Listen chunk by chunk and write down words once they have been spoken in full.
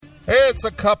It's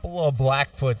a couple of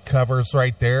Blackfoot covers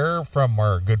right there from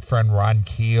our good friend Ron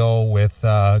Keel with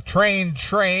Train,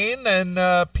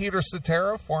 and Peter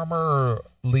Cetera, former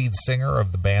lead singer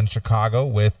of the band Chicago,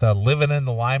 with Living in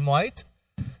the Limelight.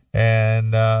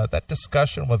 And that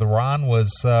discussion with Ron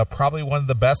was probably one of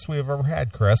the best we've ever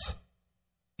had, Chris.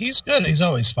 He's good. He's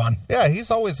always fun. Yeah,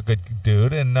 he's always a good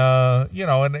dude. And,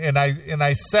 and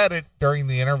I said it during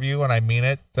the interview, and I mean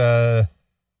it,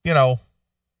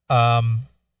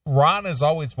 Ron is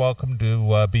always welcome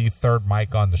to be third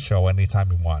mic on the show anytime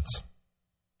he wants.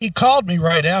 He called me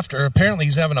right after. Apparently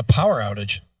he's having a power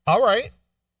outage. All right.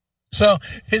 So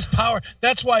his power,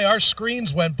 that's why our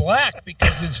screens went black,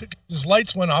 because his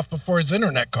lights went off before his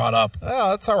internet caught up. Oh,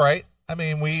 that's all right. I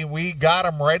mean, we got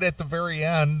him right at the very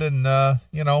end, and,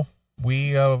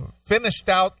 we finished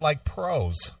out like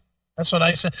pros. That's what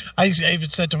I said. I even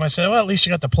said to him, I said, well, at least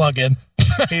you got the plug in.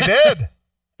 He did.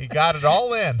 He got it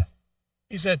all in.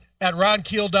 He said, at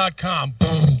ronkeel.com.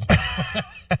 Boom.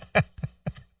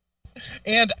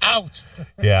 And out.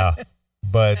 Yeah.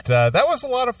 But that was a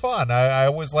lot of fun. I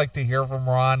always like to hear from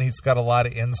Ron. He's got a lot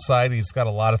of insight. He's got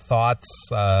a lot of thoughts.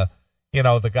 The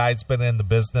guy's been in the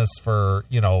business for,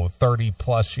 30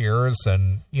 plus years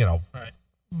and, right.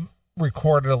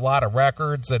 recorded a lot of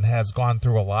records and has gone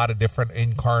through a lot of different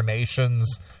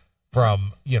incarnations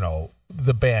from,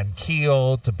 the band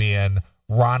Keel to being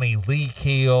Ronnie Lee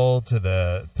Keel to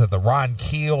the Ron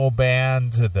Keel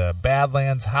band to the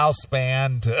Badlands House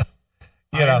band to,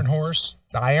 Iron Horse.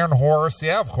 Iron Horse,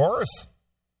 yeah, of course.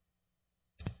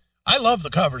 I love the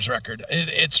covers record.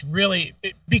 It's really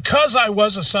because I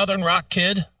was a Southern rock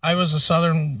kid. I was a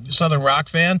Southern rock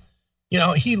fan.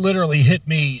 He literally hit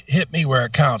me where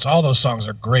it counts. All those songs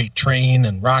are great. Train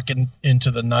and Rockin'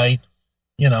 Into the Night.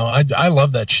 I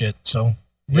love that shit. So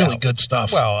really good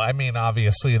stuff. Well, I mean,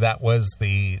 obviously that was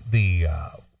the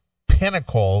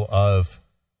pinnacle of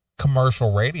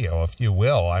commercial radio, if you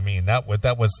will. I mean, that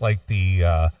was like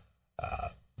the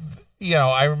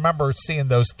I remember seeing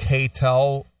those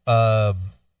KTEL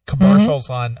commercials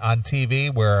on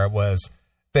TV where it was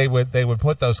they would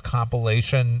put those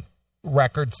compilation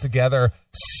records together,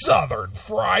 Southern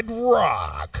Fried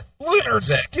Rock, Leonard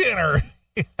Skinner,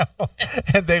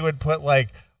 and they would put like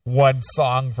one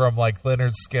song from like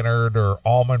Leonard Skinner or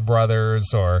Allman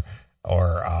Brothers or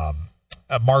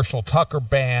a Marshall Tucker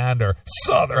Band or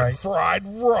Southern Fried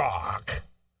Rock.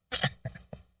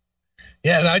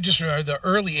 Yeah, and I just remember the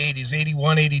early 80s,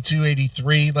 81, 82,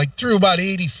 83, like through about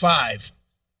 85.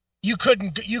 You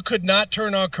could not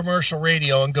turn on commercial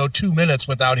radio and go 2 minutes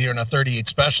without hearing a 38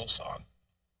 Special song.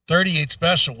 38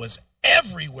 Special was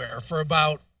everywhere for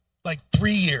about like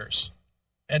 3 years.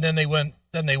 And then they went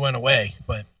away.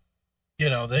 But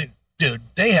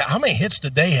how many hits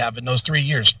did they have in those 3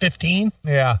 years? 15?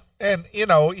 Yeah. And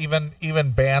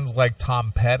even bands like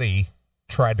Tom Petty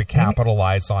tried to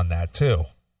capitalize on that too.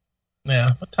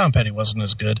 Yeah, but Tom Petty wasn't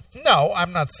as good. No,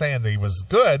 I'm not saying that he was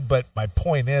good, but my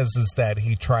point is that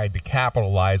he tried to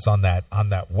capitalize on that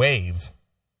wave.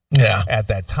 Yeah. At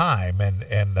that time, and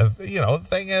the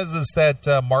thing is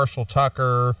that Marshall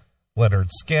Tucker, Leonard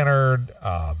Skinner,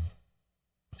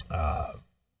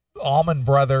 Allman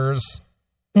Brothers,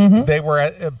 they were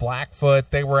at Blackfoot.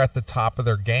 They were at the top of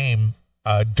their game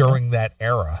during that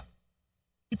era.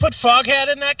 You put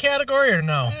Foghat in that category or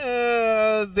no?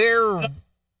 They're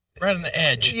right on the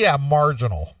edge. Yeah,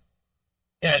 marginal.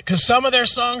 Yeah, because some of their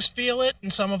songs feel it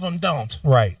and some of them don't.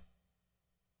 Right.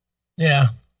 Yeah.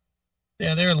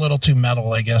 Yeah, they're a little too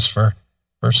metal, I guess, for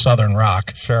Southern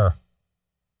rock. Sure.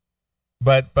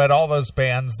 But all those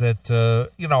bands that,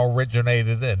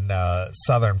 originated in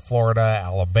Southern Florida,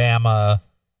 Alabama,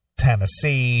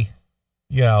 Tennessee,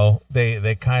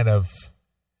 they kind of,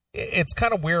 it's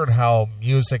kind of weird how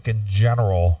music in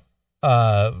general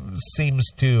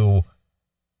seems to,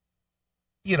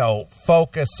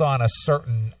 focus on a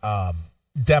certain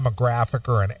demographic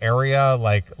or an area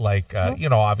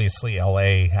obviously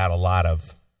LA had a lot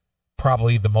of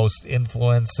probably the most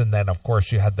influence, and then of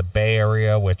course you had the Bay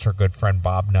Area, which our good friend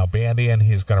Bob Nalbandian,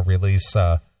 he's going to release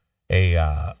a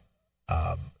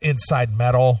Inside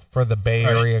Metal for the Bay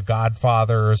Area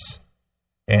Godfathers,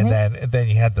 and then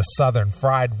you had the Southern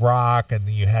Fried Rock, and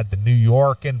then you had the New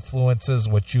York influences,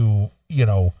 which you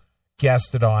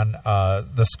guested on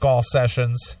the Skull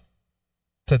Sessions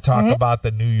to talk about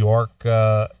the New York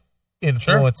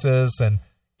influences. Sure. And,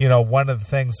 one of the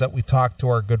things that we talked to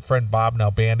our good friend Bob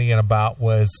Nalbandian about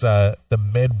was the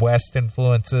Midwest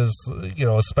influences,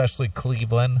 especially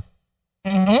Cleveland.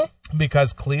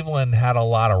 Because Cleveland had a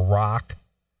lot of rock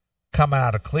coming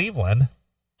out of Cleveland.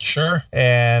 Sure.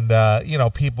 And,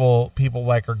 people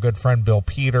like our good friend Bill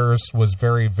Peters was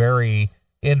very, very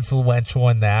influential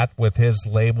in that with his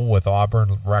label with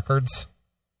Auburn Records.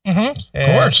 Of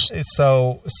course.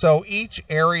 So each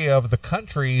area of the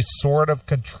country sort of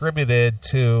contributed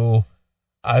to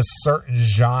a certain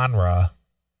genre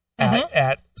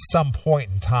at some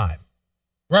point in time.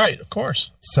 Right, of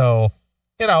course. So,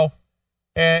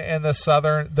 and the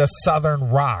Southern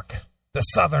rock, the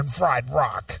Southern fried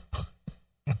rock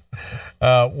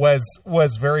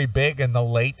was very big in the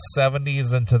late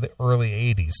 70s into the early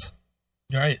 80s.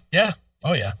 Right. Yeah.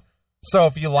 Oh, yeah. So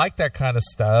if you like that kind of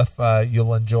stuff,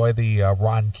 you'll enjoy the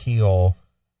Ron Keel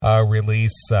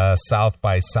release, South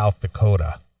by South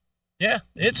Dakota. Yeah,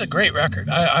 it's a great record.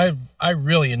 I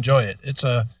really enjoy it.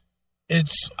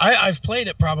 I've played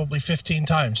it probably 15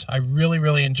 times. I really,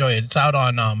 really enjoy it. It's out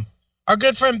on our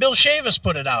good friend Bill Shavis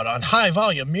put it out on High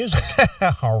Volume Music.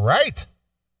 All right.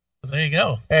 There you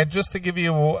go. And just to give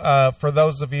you, for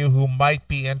those of you who might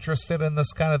be interested in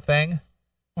this kind of thing,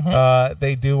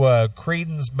 they do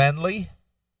Creedence Medley.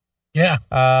 Yeah.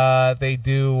 They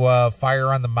do Fire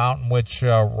on the Mountain, which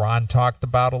Ron talked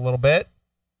about a little bit.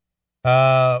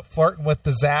 Flirting with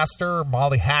Disaster,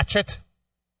 Molly Hatchet.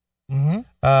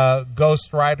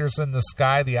 Ghost Riders in the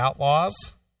Sky, The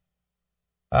Outlaws.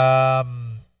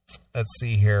 Let's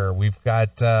see here. We've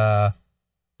got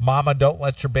Mama, Don't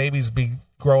Let Your Babies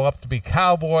Grow Up to Be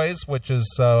Cowboys, which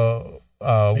is Waylon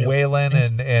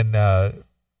and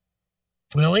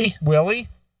Willie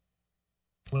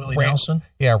Nelson.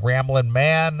 Yeah, Ramblin'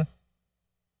 Man.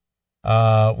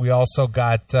 We also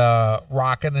got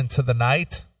Rockin' Into the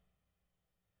Night.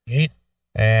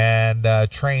 And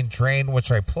Train,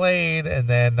 which I played. And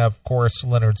then, of course,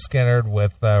 Leonard Skinner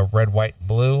with Red, White, and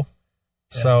Blue.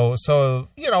 Yeah. So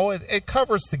it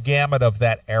covers the gamut of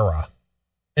that era.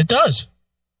 It does.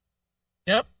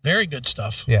 Yep, very good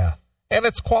stuff. Yeah, and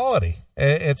it's quality.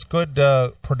 It's good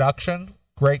production.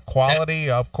 Great quality.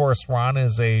 Yeah. Of course, Ron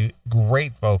is a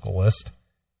great vocalist.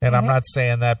 And I'm not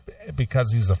saying that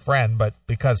because he's a friend, but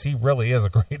because he really is a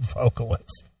great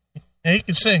vocalist. Yeah, he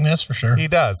can sing, that's for sure. He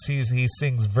does. He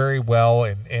sings very well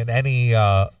in any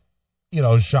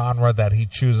genre that he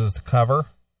chooses to cover.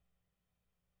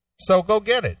 So go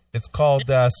get it. It's called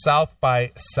South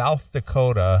by South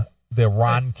Dakota, the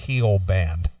Ron Keel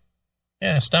Band.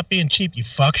 Yeah, stop being cheap, you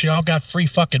fucks. You all got free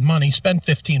fucking money. Spend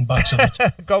 $15 of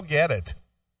it. Go get it.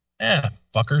 Yeah,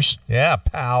 fuckers. Yeah,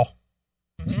 pal.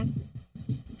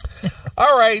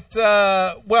 All right.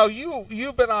 Well,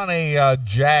 you've been on a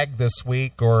jag this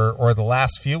week, or the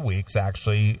last few weeks,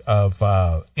 actually, of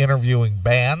interviewing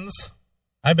bands.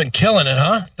 I've been killing it,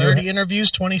 huh? 30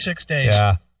 interviews, 26 days.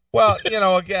 Yeah. Well,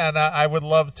 again, I would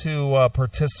love to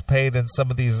participate in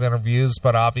some of these interviews,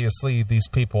 but obviously these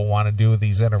people want to do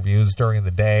these interviews during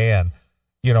the day, and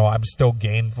I'm still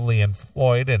gainfully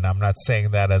employed, and I'm not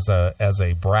saying that as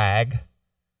a brag,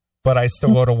 but I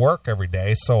still go to work every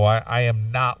day, so I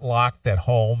am not locked at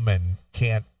home and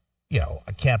can't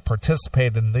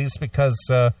participate in these because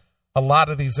a lot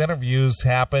of these interviews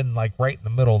happen like right in the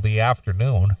middle of the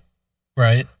afternoon.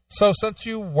 Right. So since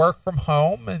you work from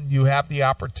home and you have the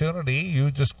opportunity,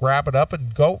 you just grab it up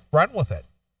and go run with it.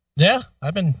 Yeah,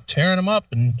 I've been tearing them up,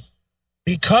 and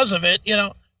because of it,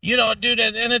 dude,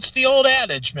 and it's the old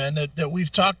adage, man, that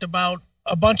we've talked about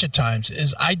a bunch of times,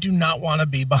 is I do not want to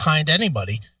be behind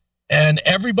anybody. And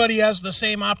everybody has the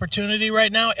same opportunity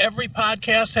right now. Every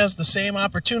podcast has the same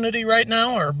opportunity right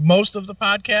now, or most of the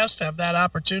podcasts have that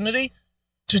opportunity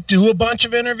to do a bunch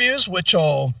of interviews, which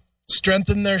will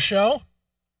strengthen their show.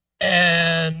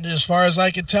 And as far as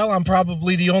I can tell, I'm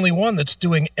probably the only one that's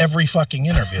doing every fucking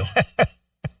interview.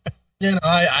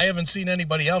 I haven't seen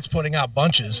anybody else putting out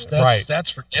bunches.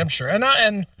 That's for damn sure.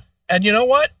 And you know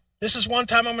what? This is one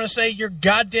time I'm going to say you're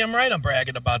goddamn right. I'm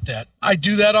bragging about that. I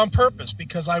do that on purpose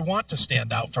because I want to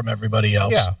stand out from everybody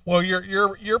else. Yeah. Well,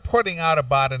 you're putting out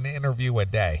about an interview a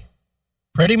day.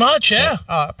 Pretty much, yeah.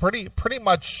 Pretty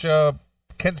much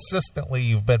consistently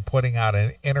you've been putting out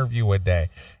an interview a day.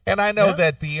 And I know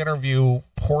that the interview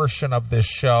portion of this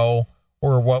show,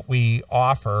 or what we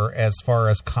offer as far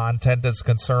as content is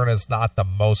concerned, is not the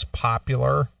most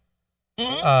popular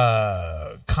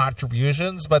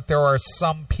contributions, but there are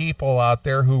some people out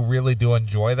there who really do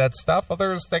enjoy that stuff.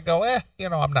 Others, they go,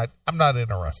 I'm not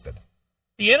interested.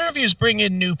 The interviews bring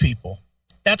in new people.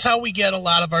 That's how we get a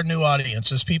lot of our new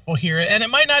audiences. People hear it, and it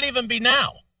might not even be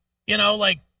now.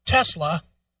 Like Tesla.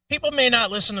 People may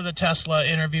not listen to the Tesla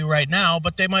interview right now,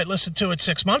 but they might listen to it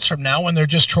 6 months from now when they're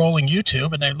just trolling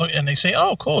YouTube, and they look and they say,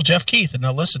 "Oh, cool, Jeff Keith," and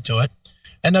they'll listen to it,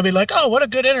 and they'll be like, "Oh, what a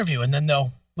good interview," and then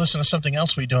they'll listen to something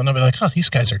else we do, and they'll be like, "Oh, these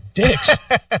guys are dicks."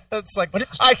 It's like,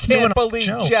 I can't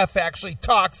believe Jeff actually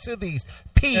talks to these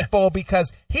people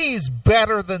because he's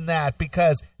better than that,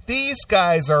 because These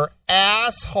guys are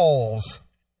assholes.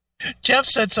 Jeff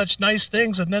said such nice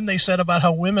things, and then they said about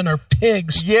how women are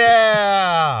pigs.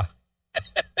 Yeah.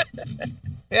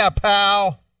 Yeah,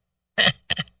 pal.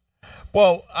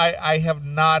 Well, I have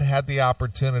not had the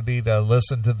opportunity to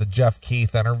listen to the Jeff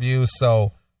Keith interview,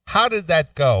 so how did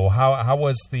that go? How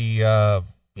was the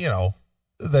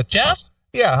the Jeff?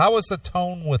 Yeah, how was the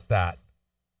tone with that?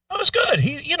 That was good.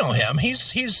 You know him.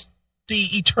 He's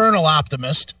the eternal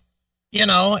optimist,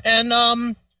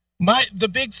 and the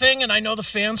big thing, and I know the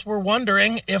fans were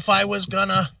wondering if I was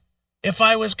gonna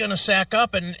sack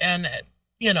up and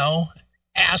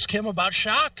ask him about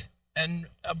Shock and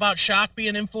about Shock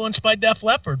being influenced by Def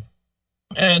Leppard,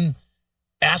 and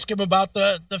ask him about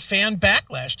the fan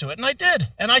backlash to it. And I did.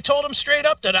 And I told him straight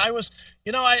up that I was,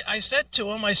 I said to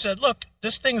him, I said, look,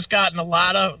 this thing's gotten a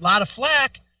lot of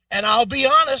flack, and I'll be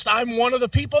honest, I'm one of the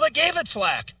people that gave it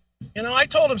flack. I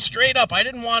told him straight up, I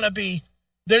didn't want to be,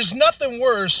 there's nothing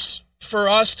worse for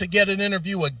us to get an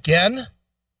interview again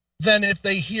than if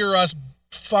they hear us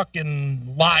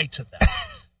fucking lie to them.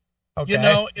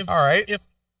 Okay. All right.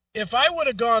 If I would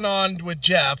have gone on with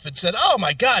Jeff and said, "Oh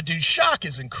my God, dude, Shock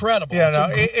is incredible.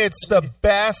 It's the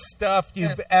best stuff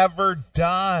you've ever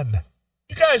done.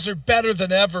 You guys are better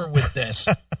than ever with this."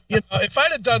 If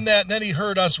I'd have done that and then he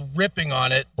heard us ripping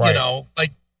on it, right.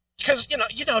 Because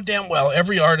damn well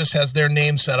every artist has their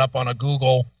name set up on a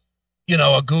Google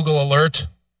alert.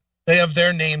 They have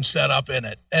their name set up in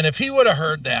it, and if he would have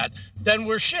heard that, then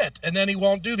we're shit, and then he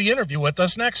won't do the interview with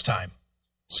us next time.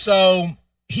 So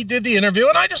he did the interview,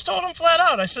 and I just told him flat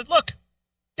out. I said, look,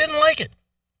 didn't like it.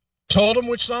 Told him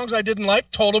which songs I didn't like.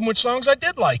 Told him which songs I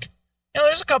did like.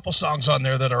 There's a couple songs on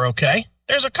there that are okay.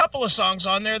 There's a couple of songs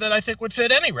on there that I think would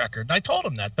fit any record. And I told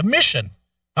him that. The Mission.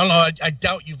 I don't know. I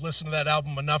doubt you've listened to that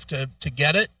album enough to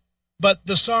get it. But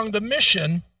the song The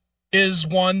Mission is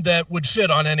one that would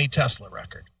fit on any Tesla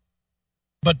record.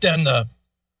 But then the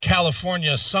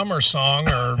California Summer song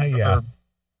or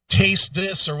Taste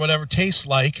This or whatever, Taste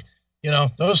Like,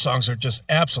 those songs are just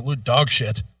absolute dog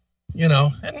shit, and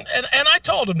I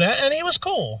told him that, and he was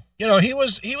cool. He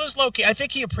was low-key. I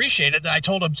think he appreciated that I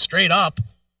told him straight up,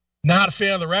 not a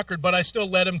fan of the record, but I still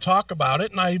let him talk about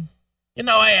it. And I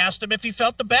asked him if he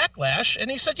felt the backlash,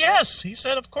 and he said yes. He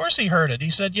said, of course he heard it. He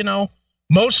said,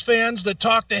 most fans that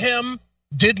talked to him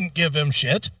didn't give him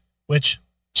shit, which,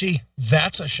 gee,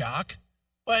 that's a shock.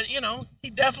 But, he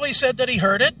definitely said that he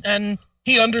heard it, and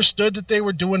he understood that they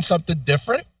were doing something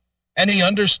different, and he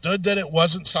understood that it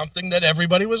wasn't something that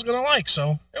everybody was going to like.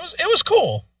 So it was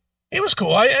cool. It was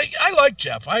cool. I like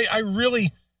Jeff. I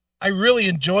really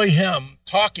enjoy him,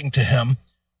 talking to him.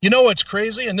 What's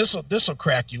crazy? And this will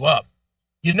crack you up.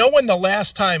 When the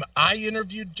last time I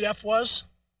interviewed Jeff was?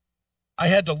 I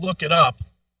had to look it up.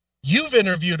 You've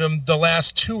interviewed him the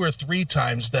last 2 or 3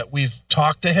 times that we've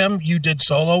talked to him. You did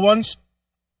solo ones.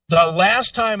 The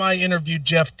last time I interviewed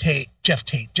Jeff Keith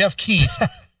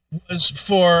was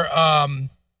for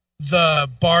the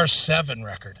Bar 7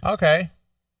 record. Okay.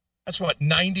 That's what,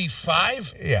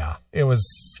 95? Yeah. It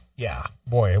was, that's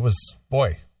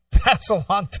a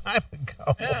long time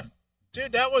ago. Yeah.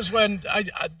 Dude, that was when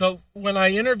I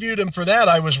interviewed him for that,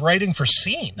 I was writing for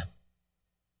Scene.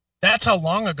 That's how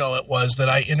long ago it was that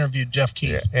I interviewed Jeff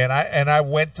Keith. Yeah, and I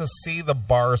went to see the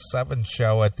Bar 7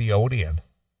 show at the Odeon.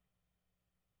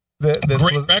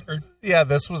 Great record. Yeah,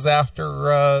 this was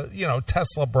after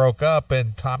Tesla broke up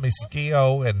and Tommy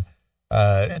Skeoch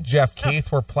and Jeff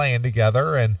Keith were playing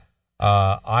together, and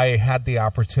I had the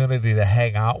opportunity to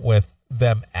hang out with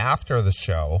them after the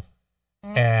show,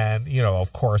 and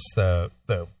of course the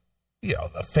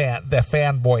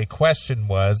fanboy question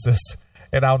was,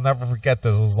 and I'll never forget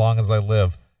this as long as I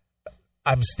live.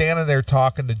 I'm standing there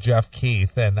talking to Jeff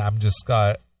Keith, and I'm just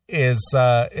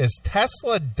is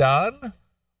Tesla done?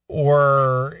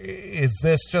 Or is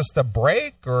this just a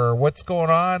break, or what's going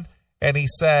on? And he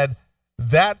said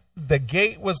that the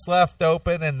gate was left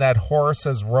open and that horse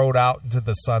has rode out into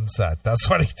the sunset. That's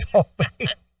what he told me.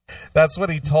 That's what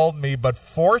he told me. But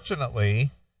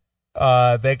fortunately,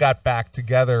 they got back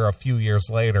together a few years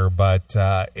later. But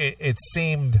it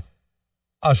seemed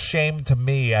a shame to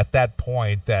me at that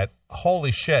point that,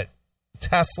 holy shit,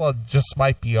 Tesla just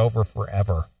might be over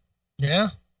forever. Yeah.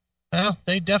 Well,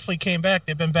 they definitely came back.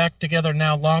 They've been back together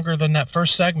now longer than that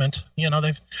first segment.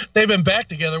 They've been back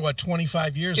together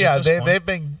 25 years. Yeah, they've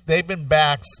been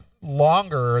back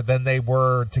longer than they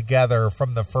were together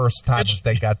from the first time that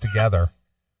they got together.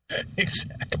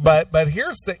 Exactly. But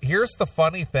here's the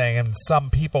funny thing, and some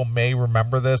people may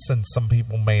remember this, and some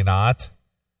people may not.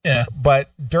 Yeah.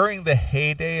 But during the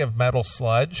heyday of Metal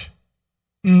Sludge,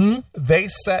 they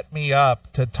set me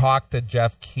up to talk to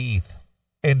Jeff Keith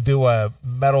and do a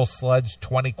Metal Sludge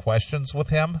 20 questions with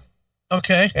him.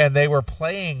 Okay. And they were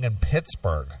playing in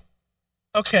Pittsburgh.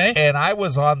 Okay. And I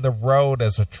was on the road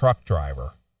as a truck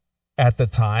driver at the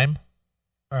time.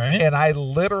 All right. And I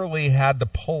literally had to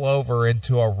pull over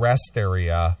into a rest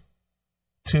area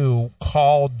to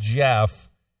call Jeff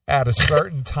at a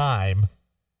certain time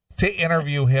to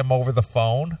interview him over the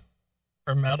phone.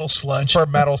 For Metal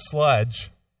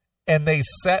Sludge. And they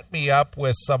set me up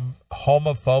with some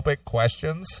homophobic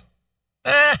questions.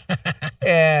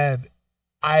 And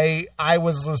I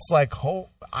was just like,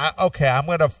 okay, I'm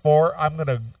going to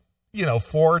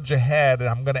forge ahead and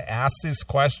I'm going to ask these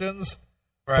questions.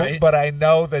 Right. But I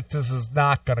know that this is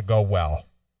not going to go well.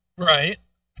 Right.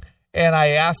 And I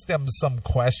asked him some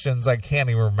questions. I can't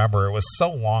even remember. It was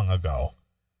so long ago.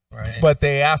 Right. But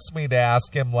they asked me to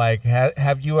ask him, like,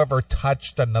 have you ever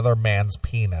touched another man's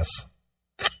penis?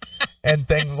 And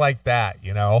things like that,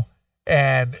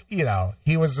 And,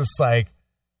 he was just like,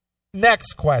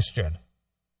 next question.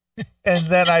 And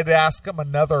then I'd ask him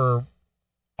another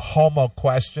homo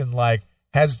question, like,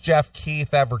 has Jeff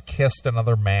Keith ever kissed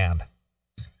another man?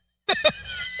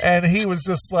 And he was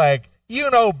just like, you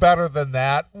know better than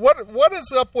that. What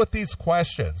is up with these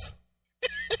questions?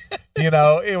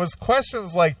 It was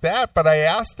questions like that, but I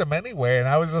asked him anyway, and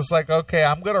I was just like, okay,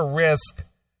 I'm going to risk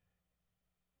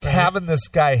having this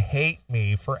guy hate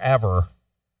me forever.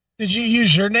 Did you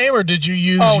use your name or did you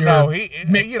use no, no.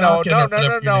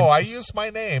 I used my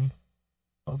name.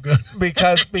 Oh, good.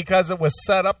 because it was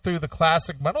set up through the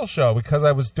Classic Metal Show because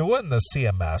I was doing the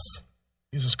CMS.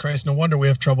 Jesus Christ, no wonder we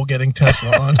have trouble getting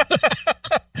Tesla on.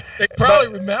 They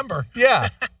probably remember. Yeah,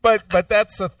 but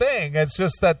that's the thing. It's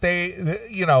just that they,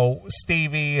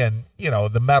 Stevie and,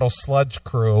 the Metal Sludge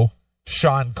crew,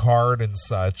 Sean Card and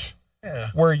such,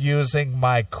 were using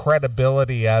my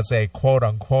credibility as a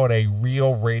quote-unquote a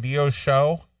real radio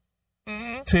show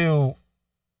to,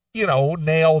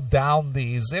 nail down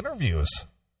these interviews.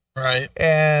 Right.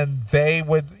 And they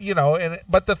would,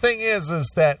 but the thing is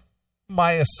that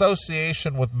my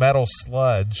association with Metal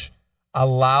Sludge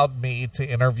allowed me to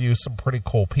interview some pretty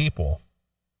cool people.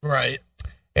 Right.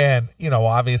 And,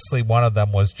 obviously one of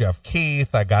them was Jeff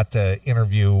Keith. I got to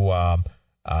interview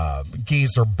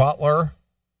Geezer Butler.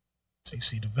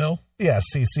 CC DeVille. Yeah,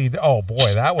 CC. Oh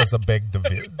boy, that was a big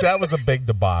debacle. That was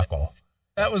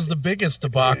the biggest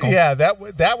debacle. Yeah,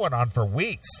 that went on for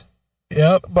weeks.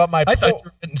 Yep. But I thought you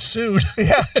were getting sued.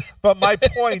 Yeah. But my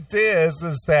point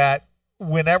is that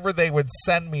whenever they would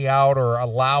send me out or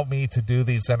allow me to do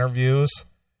these interviews,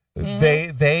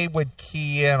 they would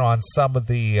key in on some of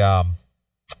the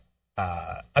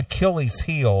Achilles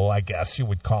heel, I guess you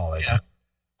would call it,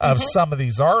 of some of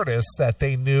these artists that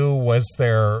they knew was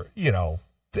their,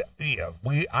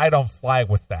 I don't fly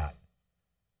with that.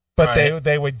 But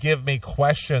they would give me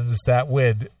questions that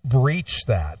would breach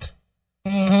that.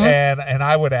 And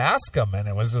I would ask them, and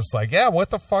it was just like, yeah,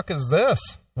 what the fuck is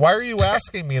this? Why are you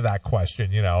asking me that question,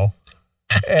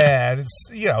 And it's,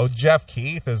 Jeff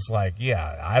Keith is like,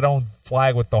 yeah, I don't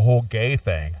fly with the whole gay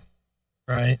thing.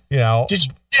 Right. Did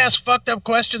you ask fucked up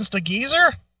questions to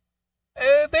Geezer?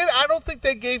 I don't think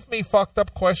they gave me fucked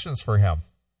up questions for him,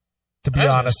 to be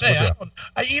honest with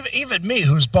you. Even me,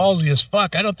 who's ballsy as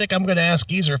fuck, I don't think I'm going to ask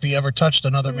Geezer if he ever touched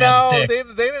another man's dick. No,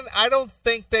 they didn't. I don't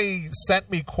think they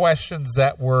sent me questions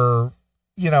that were,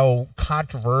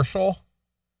 controversial.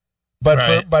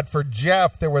 But for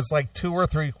Jeff, there was like 2 or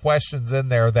 3 questions in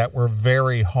there that were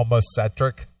very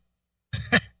homocentric.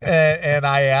 and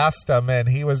I asked him, and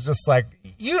he was just like,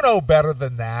 you know better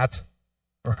than that.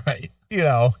 Right.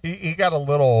 He got a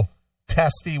little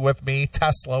Tesla with me.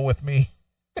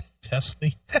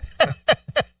 Testy.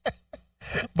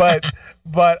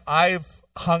 But I've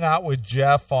hung out with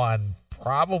Jeff on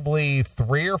probably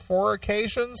 3 or 4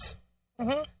 occasions.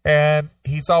 And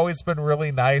he's always been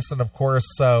really nice. And of course,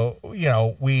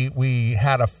 we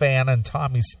had a fan in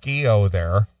Tommy Skio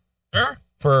there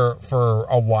for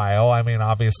a while. I mean,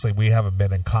 obviously we haven't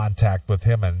been in contact with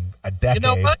him in a decade.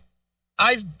 You know what?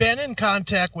 I've been in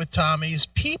contact with Tommy's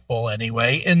people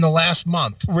anyway in the last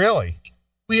month. Really?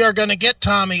 We are going to get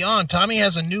Tommy on. Tommy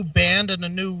has a new band and a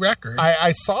new record.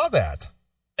 I saw that.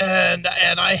 And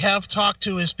I have talked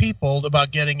to his people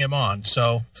about getting him on.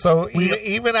 So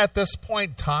even at this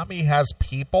point, Tommy has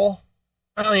people?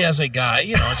 Well, he has a guy.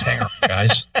 It's hanger-on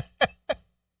guys.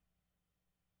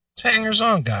 It's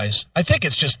hangers-on guys. I think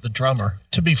it's just the drummer,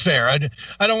 to be fair. I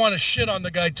don't want to shit on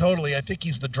the guy totally. I think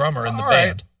he's the drummer in the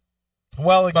band.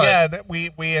 Well, again,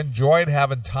 we enjoyed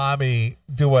having Tommy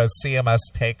do a CMS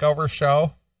takeover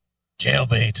show.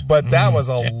 Jailbait. But that was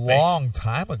a long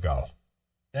time ago.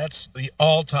 That's the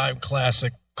all-time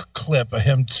classic clip of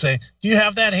him say, "Do you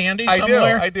have that handy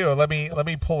somewhere?" I do. Let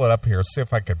me pull it up here. See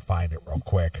if I can find it real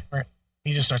quick. Right.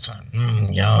 He just starts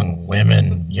on young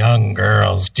women, young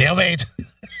girls, jailbait,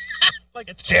 like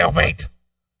a jailbait.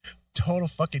 Total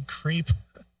fucking creep.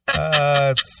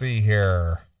 Let's see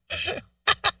here.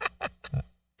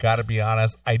 Got to be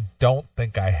honest, I don't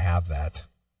think I have that.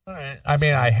 All right. I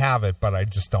mean, I have it, but I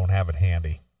just don't have it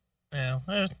handy. Yeah,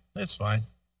 it's fine.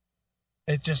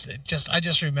 I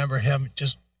just remember him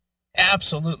just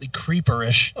absolutely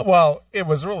creeperish. Well, it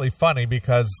was really funny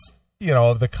because, you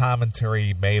know, the commentary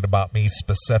he made about me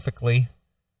specifically,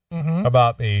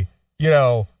 about me, you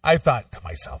know, I thought to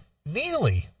myself,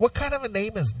 Neely, what kind of a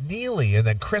name is Neely? And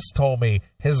then Chris told me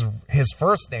his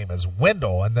first name is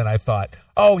Wendell. And then I thought,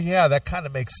 oh, yeah, that kind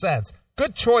of makes sense.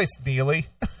 Good choice, Neely.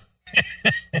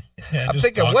 Yeah, I'm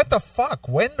thinking, what the fuck,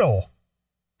 Wendell?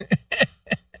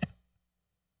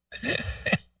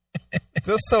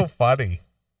 Just so funny.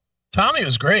 Tommy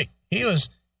was great. He was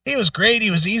great.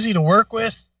 He was easy to work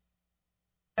with.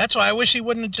 That's why I wish he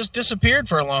wouldn't have just disappeared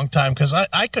for a long time, because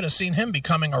I could have seen him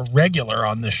becoming a regular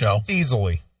on the show.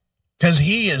 Easily. Because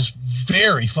he is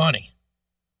very funny.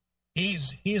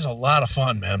 He's a lot of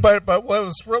fun, man. But what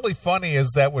was really funny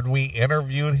is that when we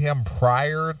interviewed him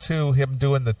prior to him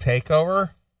doing the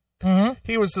takeover,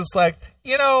 he was just like,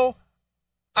 you know,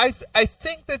 I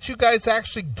think that you guys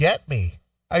actually get me.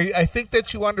 I think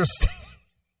that you understand.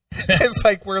 It's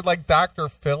like we're like Dr.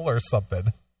 Phil or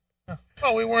something.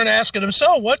 Well, we weren't asking him,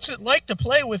 so what's it like to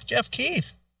play with Jeff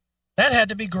Keith? That had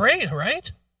to be great,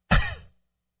 right?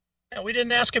 Yeah, we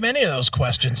didn't ask him any of those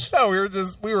questions. No,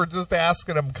 we were just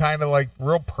asking him kind of like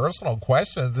real personal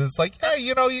questions. It's like, yeah,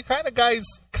 you know, you kind of guys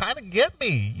kind of get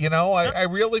me. You know, I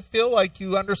really feel like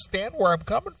you understand where I'm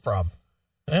coming from.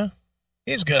 Yeah,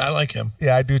 he's good. I like him.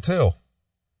 Yeah, I do too.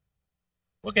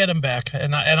 We'll get him back,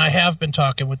 and I have been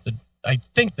talking with I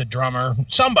think the drummer,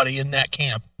 somebody in that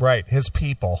camp. Right, his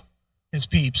people. His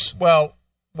peeps. Well,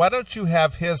 why don't you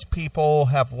have his people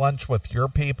have lunch with your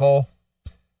people?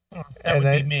 That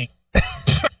would be me.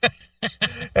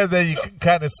 And then you can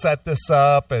kind of set this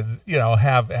up and, you know,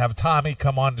 have Tommy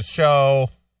come on the show.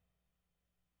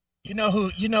 You know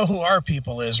who our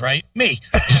people is, right? Me.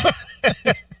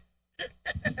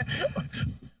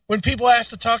 When people ask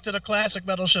to talk to the Classic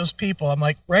Metal Show's people, I'm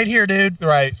like, right here, dude.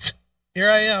 Right. Here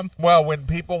I am. Well, when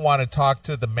people want to talk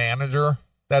to the manager,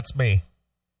 that's me.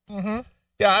 Yeah,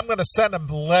 I'm going to send a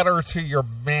letter to your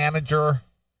manager.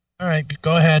 All right,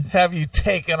 go ahead. Have you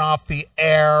taken off the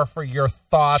air for your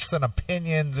thoughts and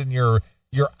opinions and your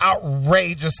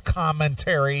outrageous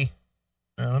commentary?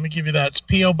 Let me give you that. It's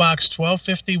P.O. Box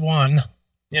 1251.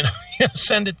 You know,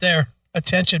 send it there.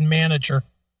 Attention, manager.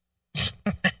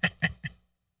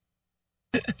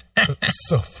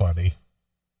 So funny.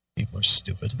 People are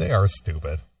stupid. They are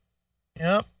stupid.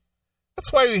 Yep.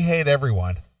 That's why we hate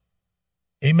everyone.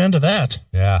 Amen to that.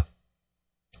 Yeah.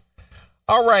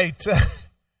 All right.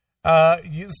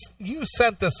 You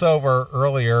sent this over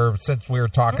earlier since we were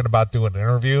talking about doing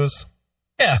interviews.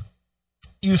 Yeah.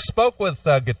 You spoke with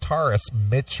guitarist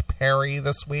Mitch Perry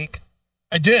this week.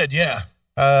 I did, yeah.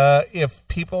 If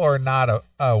people are not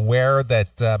aware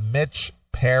that Mitch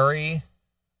Perry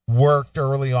worked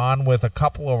early on with a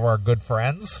couple of our good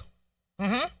friends.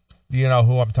 Do you know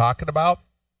who I'm talking about?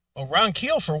 Well, Ron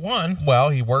Keel, for one. Well,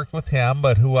 he worked with him,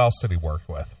 but who else did he work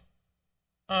with?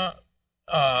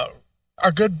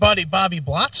 Our good buddy Bobby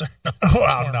Blotzer.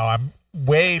 Well, no, I'm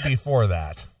way before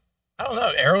that. I don't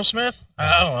know. Aerosmith?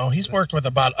 I don't know. He's worked with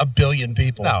about 1 billion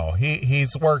people. No,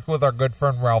 he's worked with our good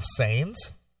friend Ralph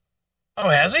Saines. Oh,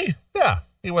 has he? Yeah,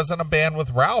 he was in a band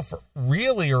with Ralph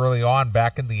really early on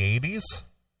back in the 80s.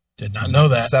 Did not know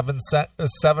that.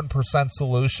 7%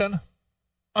 Solution.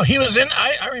 Oh, he was in.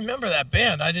 I remember that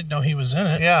band. I didn't know he was in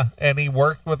it. Yeah, and he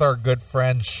worked with our good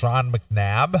friend Sean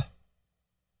McNabb.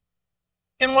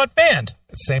 In what band?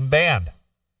 Same band.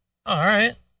 Oh, all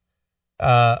right.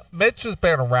 Mitch has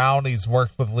been around. He's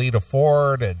worked with Lita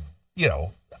Ford and, you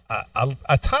know,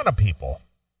 a ton of people.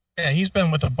 Yeah, he's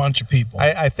been with a bunch of people.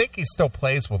 I think he still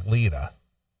plays with Lita.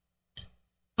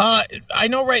 I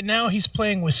know right now he's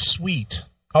playing with Sweet.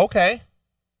 Okay.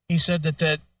 He said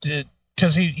that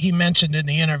because he mentioned in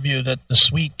the interview that the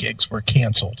Sweet gigs were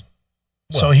canceled.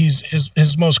 Well, so he's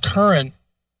his most current,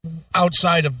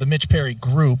 outside of the Mitch Perry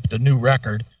group, the new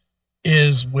record,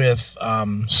 is with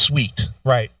Sweet.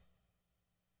 Right.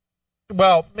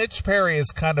 Well, Mitch Perry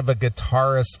is kind of a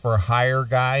guitarist for hire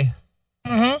guy.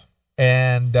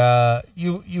 And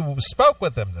you spoke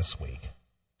with him this week.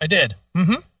 I did.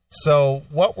 So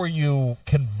what were you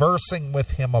conversing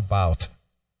with him about?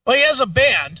 Well, he has a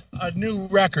band, a new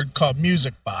record called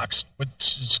Music Box,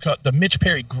 which is called the Mitch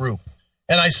Perry Group.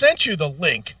 and I sent you the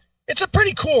link. It's a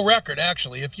pretty cool record,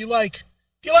 actually. If you like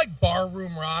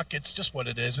barroom rock, it's just what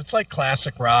it is. It's like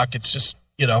classic rock. It's just,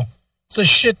 it's the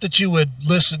shit that you would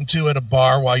listen to at a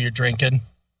bar while you're drinking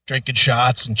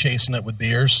shots and chasing it with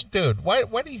beers. Dude, why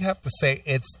do you have to say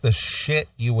it's the shit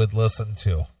you would listen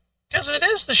to? Because it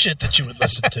is the shit that you would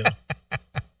listen to.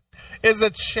 Is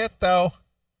it shit, though?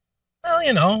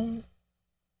 Well,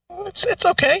 it's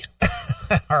okay.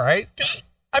 All right.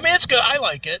 I mean, it's good. I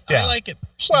like it. Yeah. I like it.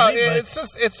 Well, it's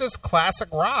just classic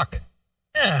rock.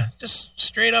 Yeah, just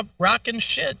straight up rockin'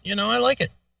 shit. I like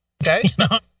it. Okay.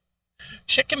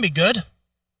 Shit can be good.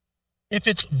 If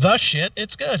it's the shit,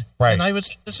 it's good. Right. And I would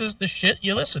say this is the shit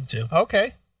you listen to.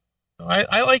 Okay. So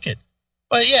I like it.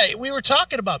 But yeah, we were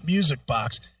talking about Music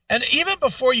Box. And even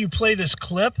before you play this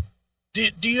clip, do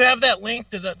you have that link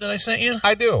that I sent you?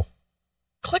 I do.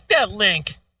 Click that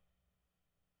link.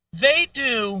 They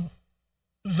do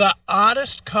the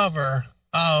oddest cover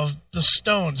of the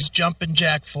Stones' Jumpin'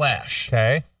 Jack Flash.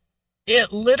 Okay.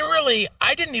 It literally,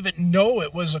 I didn't even know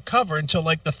it was a cover until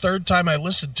like the third time I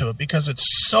listened to it because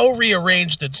it's so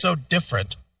rearranged and so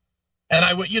different. And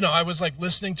I was like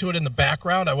listening to it in the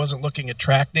background. I wasn't looking at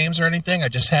track names or anything. I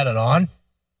just had it on.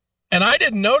 And I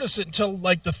didn't notice it until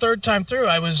like the third time through.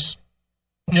 I was,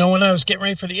 when I was getting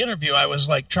ready for the interview, I was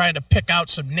like trying to pick out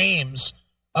some names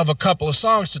of a couple of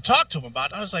songs to talk to him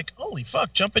about. I was like, holy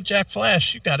fuck, Jumpin' Jack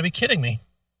Flash. You got to be kidding me.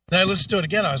 And I listened to it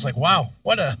again. I was like, wow,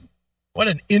 what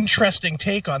an interesting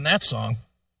take on that song.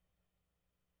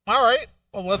 All right.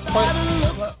 Well, let's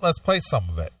play some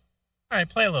of it. All right,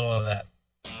 play a little of that.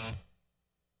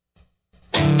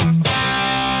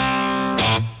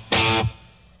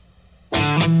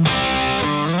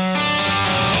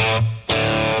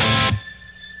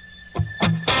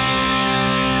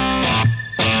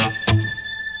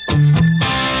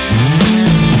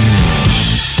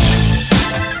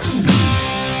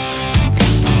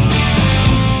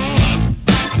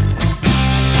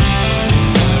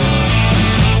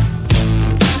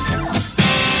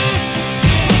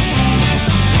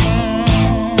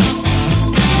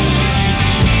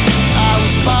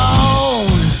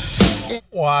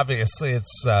 Well, obviously,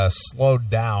 it's slowed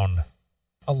down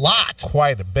a lot,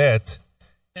 quite a bit,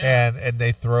 and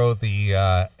they throw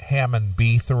the Hammond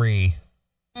B3,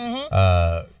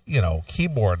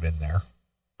 keyboard in there.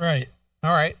 Right.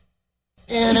 All right.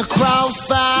 In a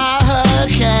crossfire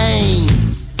hurricane,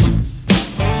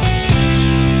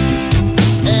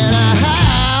 and I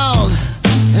howled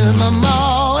in the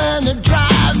mall and the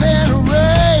driving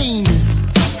rain.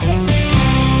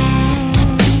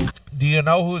 Do you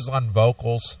know who's on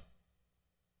vocals?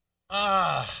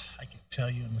 I can tell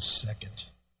you in a second.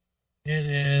 It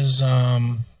is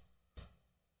some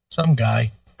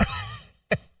guy.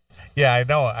 Yeah, I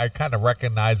know. I kind of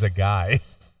recognize a guy.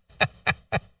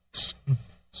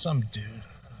 Some dude.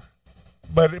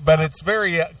 But it's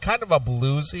very kind of a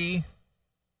bluesy.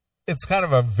 It's kind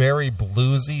of a very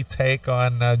bluesy take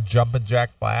on Jumpin'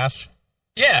 Jack Flash.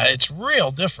 Yeah, it's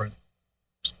real different.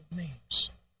 What's the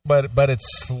names? But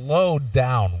it's slowed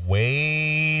down,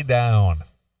 way down.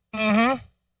 Mm-hmm.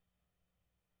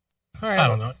 All right. I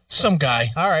don't know. Some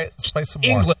guy. All right, let's play some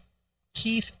England. more.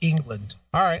 Keith England.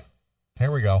 All right, here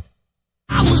we go.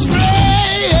 I was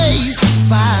raised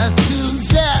by two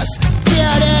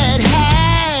bearded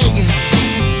hag.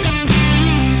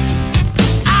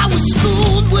 I was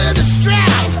schooled with a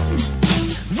strap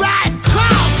right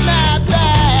across my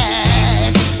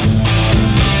back.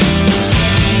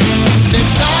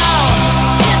 It's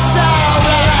alright.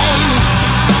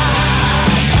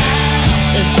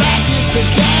 It's like it's a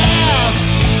gas.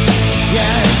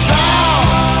 Yeah, it's alright.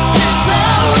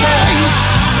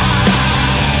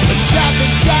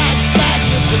 Jumpin' Jack Flash,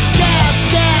 it's a gas,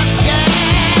 gas, gas.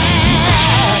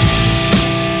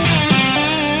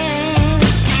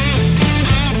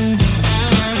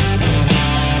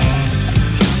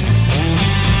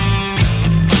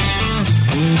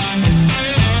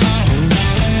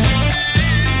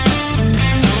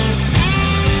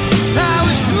 I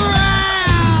was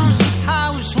drowned, I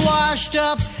was washed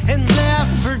up and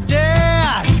left for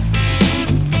dead.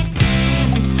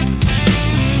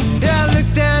 I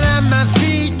looked down at my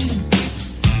feet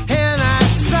and I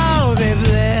saw they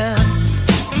bled.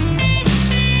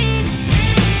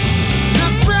 I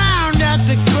frowned at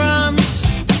the crumbs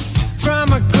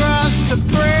from across the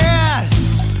bread.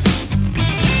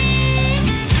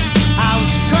 I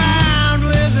was crowned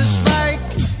with a spike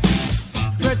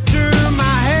right through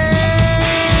my head.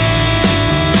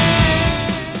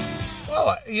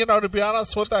 Well, to be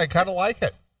honest with you, I kind of like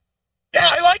it. Yeah,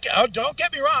 I like it. Oh, don't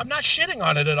get me wrong. I'm not shitting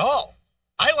on it at all.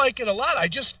 I like it a lot.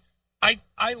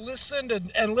 I listened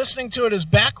and listening to it as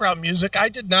background music, I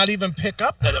did not even pick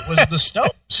up that it was the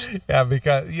Stones. Yeah,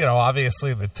 because,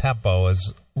 obviously the tempo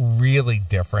is really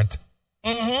different.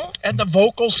 Mm-hmm. And the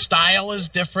vocal style is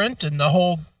different and the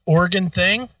whole organ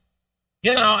thing.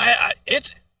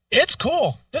 It's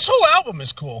cool. This whole album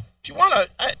is cool. If you want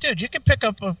to, dude, you can pick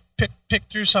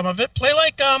through some of it. Play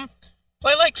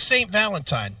like Saint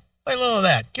Valentine. Play a little of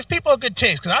that. Give people a good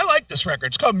taste because I like this record.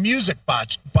 It's called Music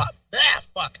Box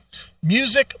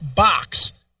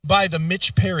by the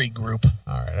Mitch Perry Group.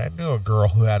 All right, I knew a girl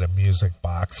who had a music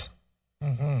box.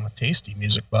 Mm-hmm, a tasty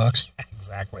music box.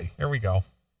 Exactly. Here we go.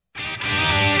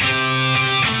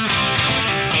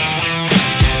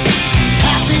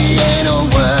 Happy ain't a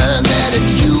word that it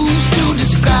used to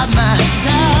describe my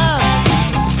time.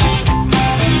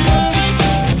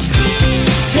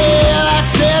 Till I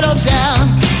settled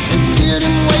down and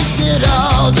didn't waste it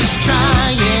all just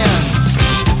trying.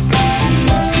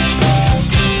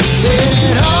 Then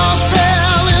it all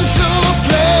fell into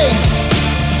place.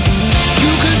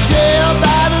 You could tell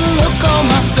by the look on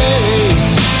my face.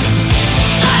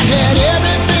 I had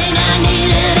everything I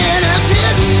needed and I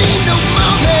didn't need no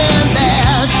more than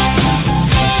that.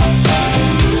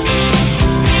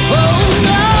 Oh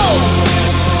no,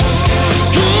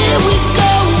 here we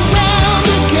go round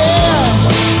again.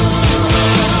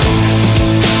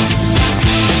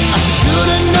 I should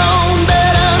have known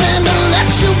better than to let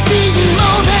you be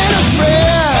more than a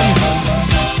friend.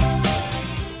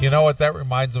 You know what that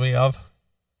reminds me of?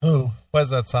 Who? What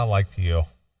does that sound like to you?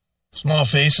 Small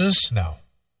Faces? No.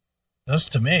 That's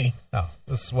to me. No,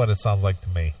 this is what it sounds like to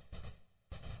me.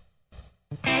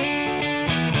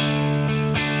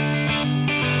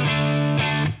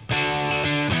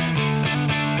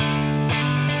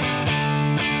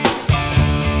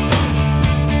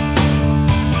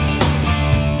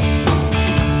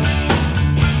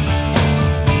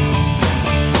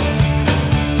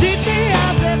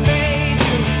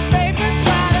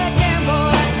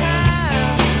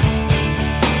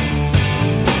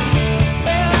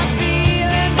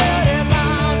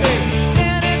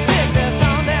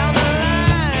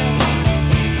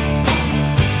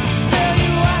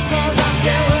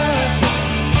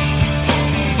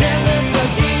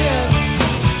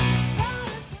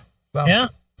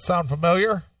 Sound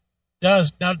familiar?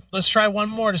 Does. Now let's try one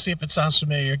more to see if it sounds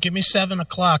familiar. Give me 7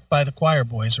 O'Clock by the Choir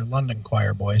Boys or London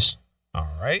Choir Boys. All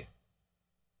right.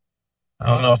 I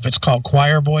don't know if it's called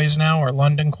Choir Boys now or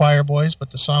London Choir Boys,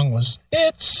 but the song was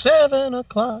 "It's 7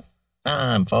 o'clock,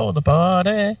 time for the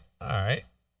party." All right.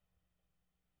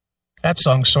 That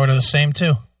song's sort of the same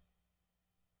too.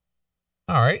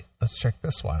 All right. Let's check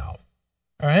this one out.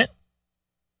 All right.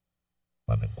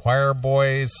 London Choir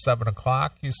Boys, 7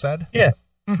 O'Clock, you said? Yeah.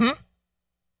 Mm-hmm.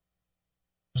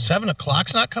 7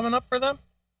 O'Clock's not coming up for them?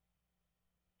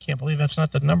 Can't believe that's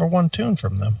not the number one tune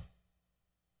from them.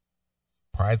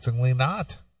 Surprisingly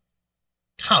not.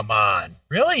 Come on.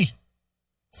 Really?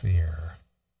 Let's see here.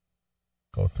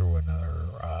 Go through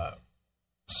another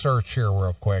search here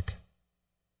real quick.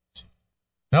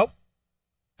 Nope.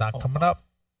 Not coming up.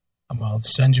 I'll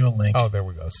send you a link. Oh, there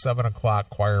we go. 7 O'Clock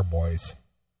Choir Boys.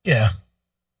 Yeah.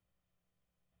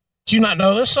 Do you not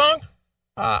know this song?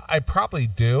 I probably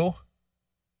do.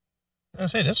 I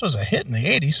say this was a hit in the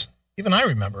 80s. Even I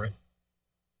remember it.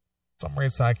 For some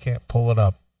reason I can't pull it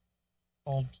up.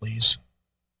 Hold, please.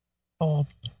 Hold.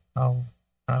 I'll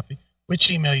copy. Which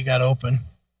email you got open?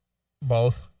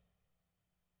 Both.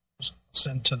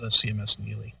 Send to the CMS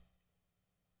Neely.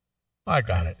 I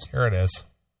got it. Here it is.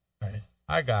 All right.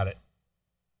 I got it.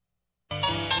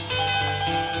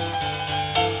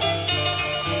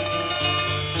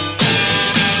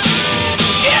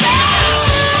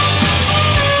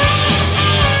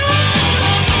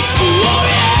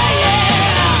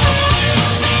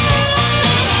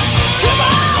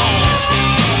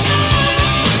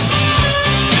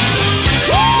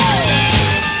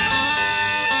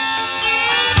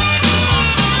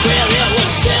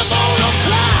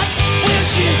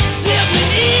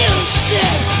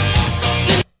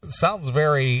 Sounds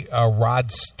very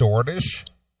Rod Stewartish.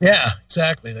 Yeah,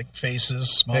 exactly. Like Faces,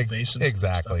 Small Faces.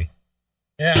 Exactly.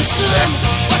 Yeah, exactly.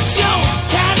 What's your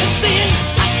kind of thing?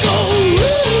 I go, ooh,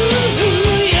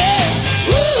 yeah,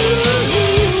 ooh,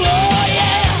 oh,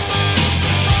 yeah.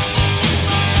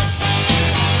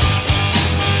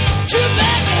 True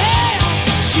back hair,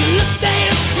 she looked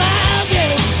and smiled,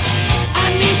 yeah.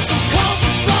 I need some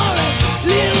coffee for a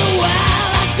little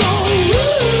while. I go,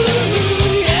 ooh,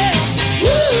 yeah, ooh,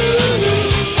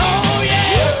 oh,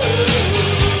 yeah.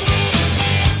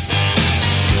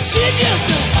 She just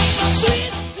a sweet.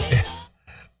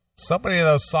 So many of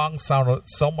those songs sound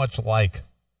so much alike.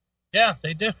 Yeah,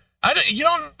 they do. You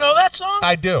don't know that song?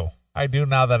 I do. I do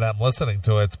now that I'm listening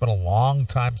to it. It's been a long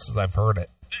time since I've heard it.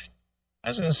 I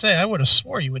was going to say, I would have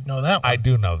swore you would know that one. I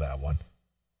do know that one.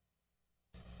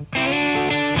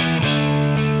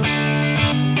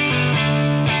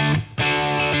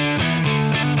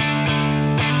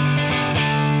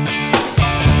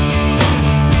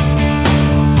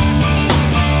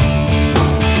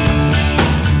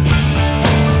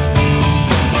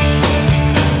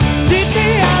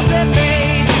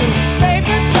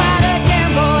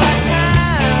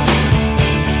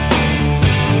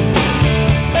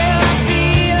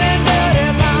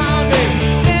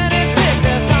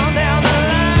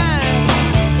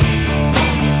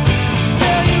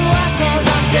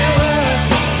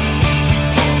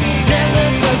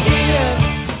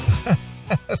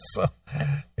 So,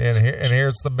 and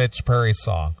here's the Mitch Perry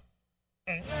song.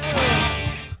 All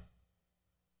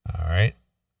right.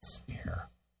 Let's see here.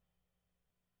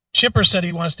 Chipper said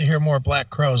he wants to hear more Black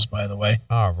Crows, by the way.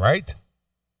 All right.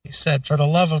 He said, for the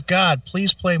love of God,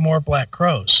 please play more Black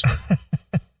Crows.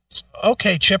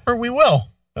 Okay, Chipper, we will.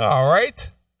 All right.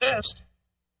 Yes.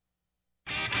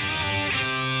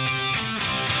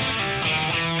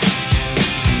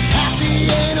 Happy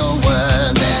ain't a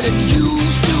word that it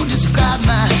used to describe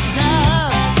my time.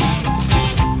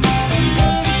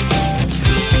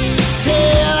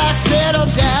 Till I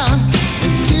settled down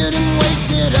and didn't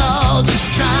waste it all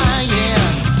just trying.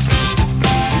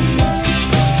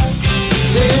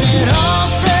 Then it all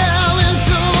fell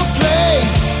into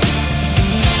place.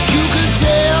 You could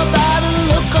tell by the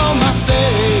look on my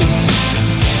face.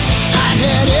 I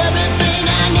had everything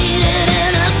I needed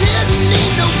and I didn't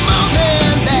need no more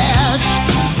than that.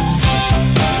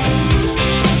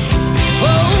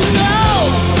 Oh no,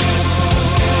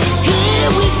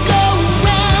 here we go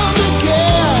round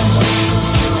again.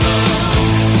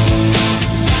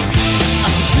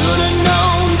 I should have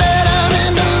known better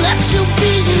than to let you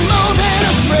be more than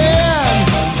a friend.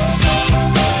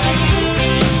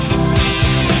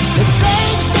 If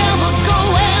things never go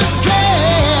as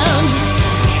planned,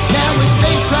 now we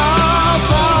face off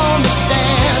on the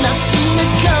stand. I've seen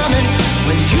it coming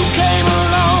when you came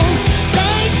along.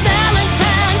 Saint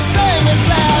Valentine sang his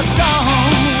last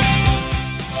song.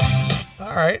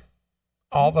 All right.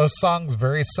 All those songs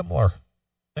very similar.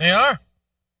 They are.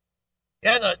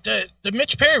 Yeah, the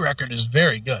Mitch Perry record is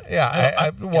very good.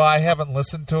 Yeah, I haven't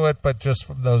listened to it, but just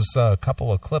from those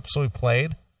couple of clips we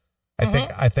played, I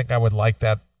think I would like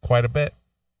that quite a bit.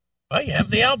 Well, you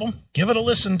have the album. Give it a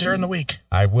listen during the week.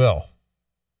 I will.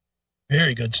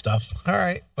 Very good stuff. All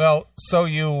right. Well, so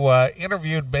you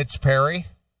interviewed Mitch Perry,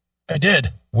 I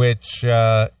did. which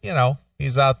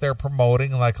he's out there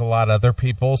promoting like a lot of other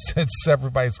people since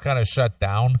everybody's kind of shut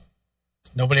down.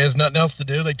 Nobody has nothing else to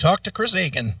do. They talk to Chris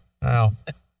Aiken. Now,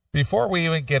 before we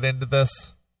even get into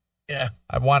this, Yeah.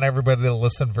 I want everybody to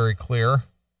listen very clear.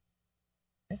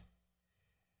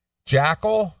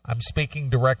 Jackal, I'm speaking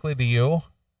directly to you.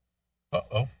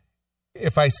 Uh-oh.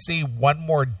 If I see one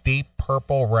more Deep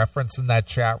Purple reference in that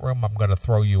chat room, I'm going to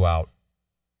throw you out.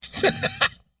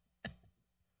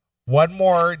 One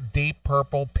more Deep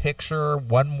Purple picture,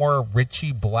 one more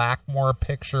Richie Blackmore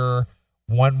picture,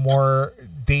 one more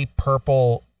Deep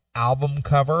Purple album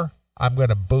cover, I'm going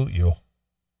to boot you.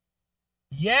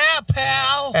 Yeah,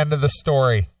 pal. End of the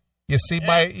story. You see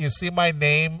my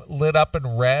name lit up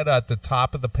in red at the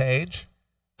top of the page?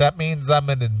 That means I'm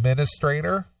an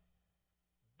administrator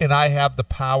and I have the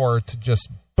power to just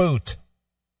boot.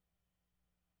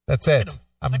 That's it.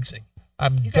 I'm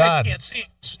You guys done. can't see.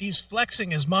 He's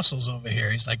flexing his muscles over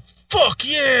here. He's like, "Fuck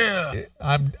yeah!"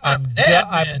 I'm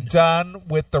done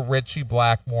with the Richie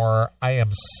Blackmore. I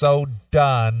am so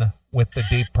done with the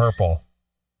Deep Purple.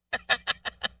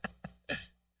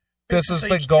 This has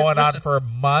been going on for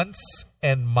months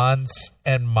and months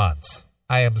and months.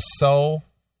 I am so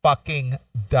fucking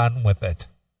done with it.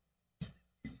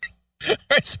 All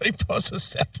right, so he posts a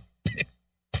step.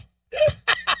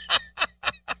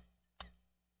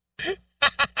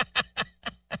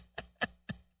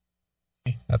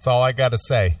 That's all I got to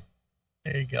say.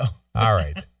 There you go. All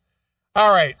right.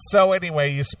 All right. So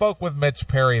anyway, you spoke with Mitch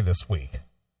Perry this week.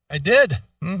 I did.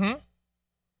 Mm-hmm.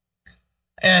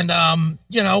 And,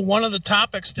 one of the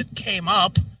topics that came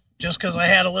up, just because I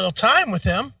had a little time with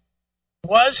him,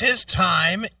 was his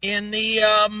time in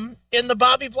the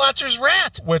Bobby Blotzer's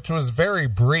Ratt. Which was very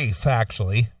brief,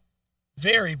 actually.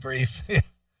 Very brief.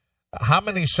 How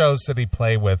many shows did he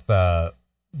play with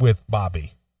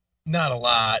Bobby? Not a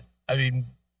lot. I mean,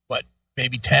 what,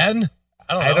 maybe 10?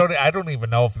 I don't know. I don't even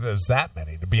know if there's that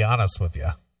many, to be honest with you.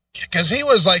 Because he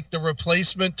was like the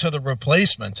replacement to the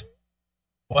replacement,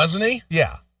 wasn't he?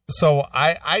 Yeah. So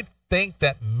I think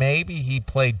that maybe he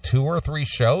played 2 or 3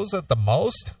 shows at the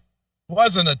most.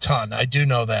 Wasn't a ton, I do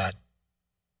know that.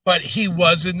 But he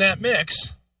was in that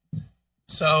mix.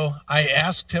 So I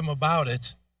asked him about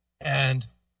it. And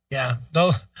yeah,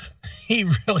 though he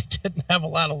really didn't have a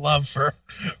lot of love for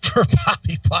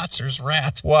Bobby Blotzer's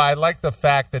Ratt. Well, I like the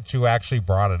fact that you actually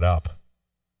brought it up.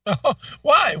 Oh,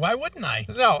 why? Why wouldn't I?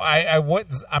 No, I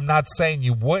wouldn't. I'm not saying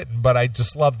you wouldn't, but I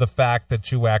just love the fact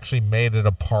that you actually made it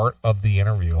a part of the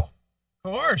interview.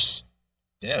 Of course.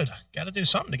 Dude, got to do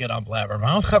something to get on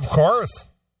Blabbermouth. Of course.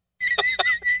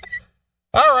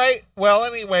 All right. Well,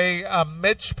 anyway,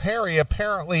 Mitch Perry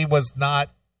apparently was not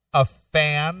a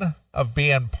fan of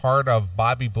being part of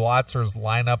Bobby Blotzer's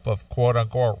lineup of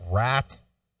quote-unquote Ratt.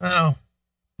 Oh.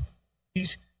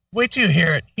 Wait till you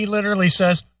hear it. He literally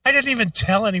says, I didn't even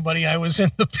tell anybody I was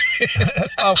in the band.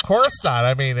 Of course not.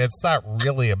 I mean, it's not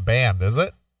really a band, is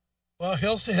it? Well,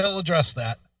 he'll address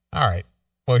that. All right.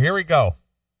 Well, here we go.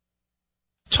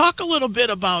 Talk a little bit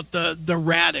about the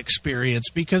Ratt experience,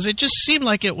 because it just seemed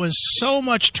like it was so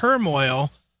much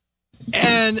turmoil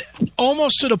and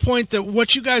almost to the point that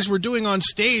what you guys were doing on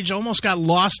stage almost got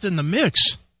lost in the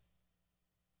mix.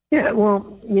 Yeah,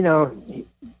 well, you know,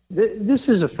 this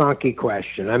is a funky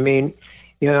question. I mean,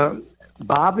 you know,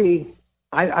 Bobby,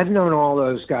 I've known all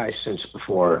those guys since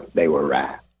before they were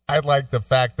Ratt. I like the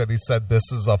fact that he said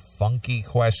this is a funky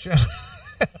question.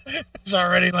 He's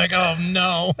already like, oh,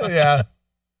 no. Yeah.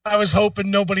 I was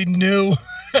hoping nobody knew.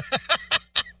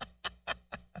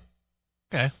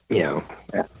 Okay. You know,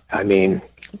 I mean,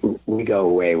 we go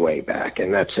way, way back,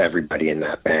 and that's everybody in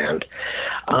that band.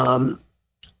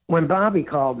 When Bobby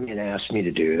called me and asked me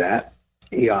to do that,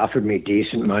 he offered me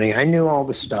decent money. I knew all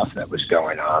the stuff that was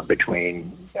going on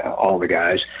between all the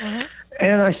guys. Mm-hmm.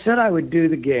 And I said I would do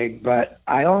the gig, but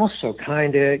I also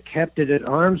kind of kept it at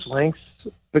arm's length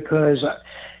because,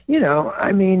 you know,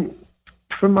 I mean,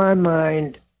 from my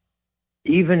mind,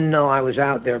 even though I was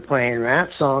out there playing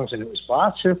Ratt songs and it was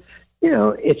Blotzer, you know,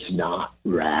 it's not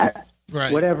Ratt.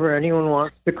 Right. Whatever anyone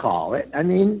wants to call it. I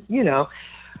mean, you know,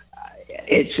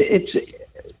 it's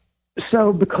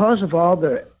so because of all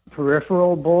the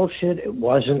peripheral bullshit, it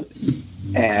wasn't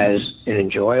as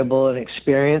enjoyable an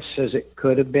experience as it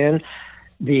could have been.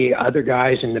 The other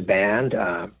guys in the band,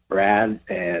 Brad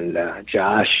and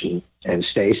Josh and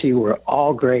Stacy, were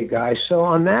all great guys. So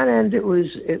on that end, it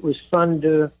was fun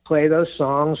to play those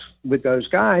songs with those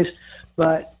guys.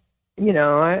 But you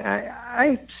know,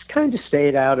 I kind of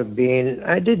stayed out of being.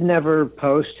 I did never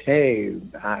post, "Hey,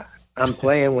 I'm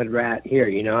playing with Ratt here."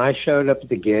 You know, I showed up at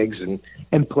the gigs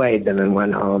and played them and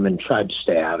went home and tried to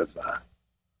stay out of the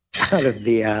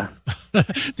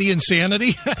the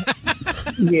insanity.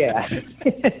 Yeah.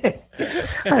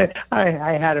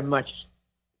 I had a much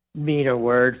meaner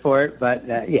word for it, but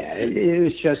yeah, it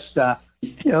was just,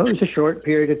 you know, it was a short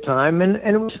period of time, and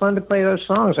it was fun to play those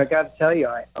songs. I got to tell you,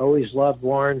 I always loved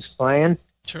Warren's playing.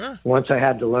 Sure. Once I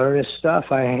had to learn his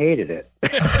stuff, I hated it.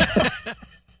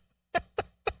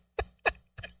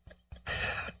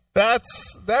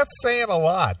 That's saying a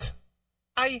lot.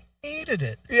 I hated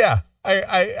it. Yeah.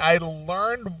 I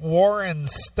learned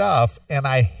Warren's stuff and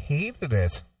I hated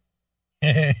it.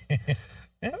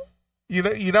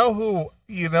 You know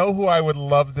who I would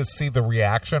love to see the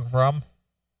reaction from?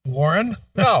 Warren?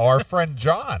 No, our friend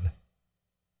John.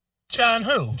 John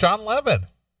who? John Levin.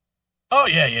 Oh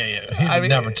yeah. He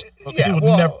would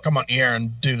never come on here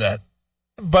and do that.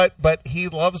 But he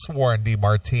loves Warren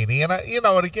DeMartini, and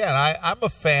and again, I'm a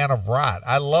fan of Ratt.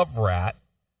 I love Ratt.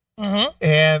 Mm-hmm.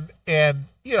 And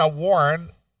you know, Warren,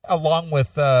 along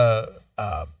with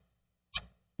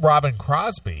Robin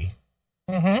Crosby,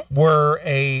 mm-hmm. were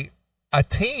a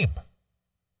team.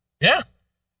 Yeah.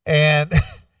 And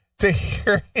to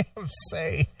hear him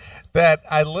say that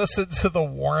I listened to the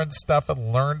Warren stuff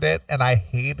and learned it and I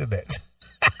hated it.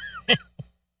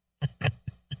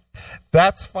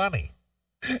 That's funny.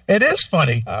 It is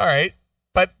funny. All right.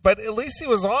 But at least he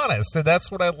was honest, and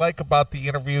that's what I like about the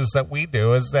interviews that we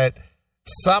do, is that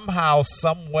somehow,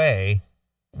 some way,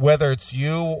 whether it's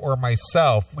you or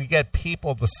myself, we get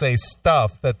people to say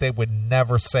stuff that they would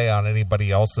never say on anybody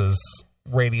else's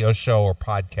radio show or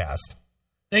podcast.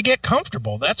 They get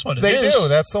comfortable. That's what it is. They is. do.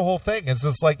 That's the whole thing. It's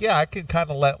just like, yeah, I can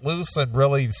kind of let loose and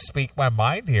really speak my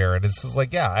mind here. And it's just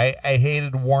like, yeah, I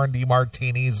hated Warren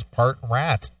DeMartini's part in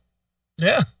Ratt.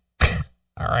 Yeah.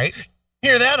 All right.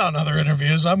 Hear that on other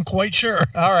interviews, I'm quite sure.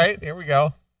 All right, here we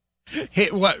go. Hey,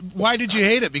 why did you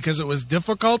hate it? Because it was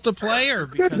difficult to play, or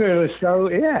because it was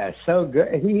so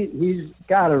good. He's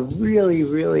got a really,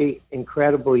 really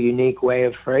incredible, unique way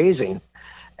of phrasing,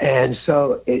 and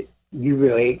so you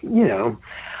really, you know,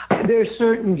 there's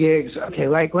certain gigs. Okay,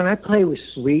 like when I play with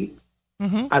Sweet,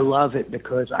 I love it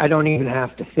because I don't even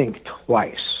have to think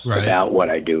twice about what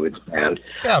I do with the band.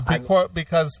 Yeah,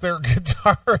 because their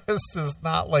guitarist is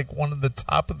not like one of the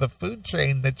top of the food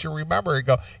chain that you remember. You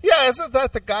go, yeah, isn't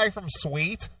that the guy from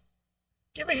Sweet?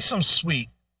 Give me some Sweet.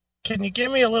 Can you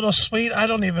give me a little Sweet? I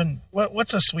don't even.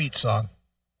 What's a Sweet song?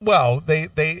 Well,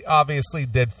 they obviously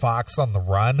did Fox on the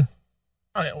Run.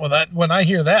 Well, that when I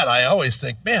hear that, I always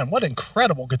think, man, what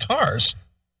incredible guitars.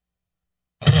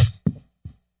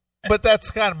 But that's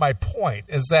kind of my point,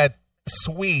 is that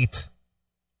Sweet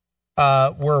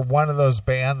were one of those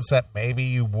bands that maybe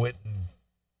you wouldn't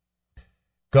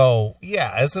go,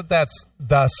 yeah, isn't that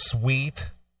the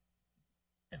Sweet?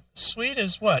 Sweet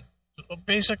is what?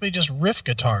 Basically just riff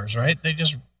guitars, right? They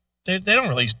don't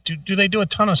really do they do a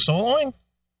ton of soloing?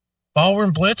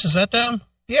 Ballroom Blitz, is that them?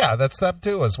 Yeah, that's them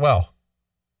too as well.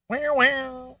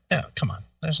 Yeah, come on.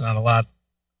 There's not a lot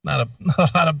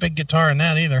of big guitar in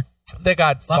that either. They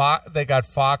got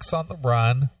Fox on the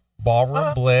Run,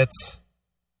 Ballroom Blitz,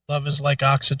 Love Is Like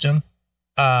Oxygen,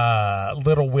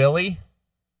 Little Willie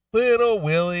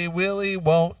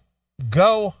won't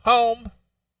go home.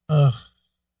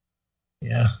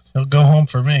 Yeah, he'll go home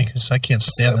for me because I can't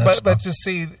stand that. But you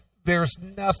see, there's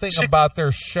nothing about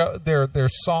their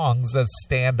songs that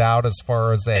stand out as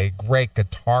far as a great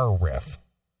guitar riff.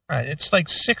 Right, it's like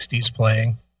 60s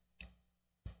playing.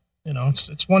 You know,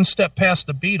 it's one step past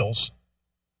the Beatles.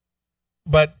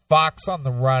 But Fox on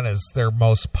the Run is their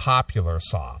most popular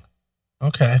song.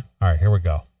 Okay. All right, here we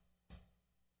go.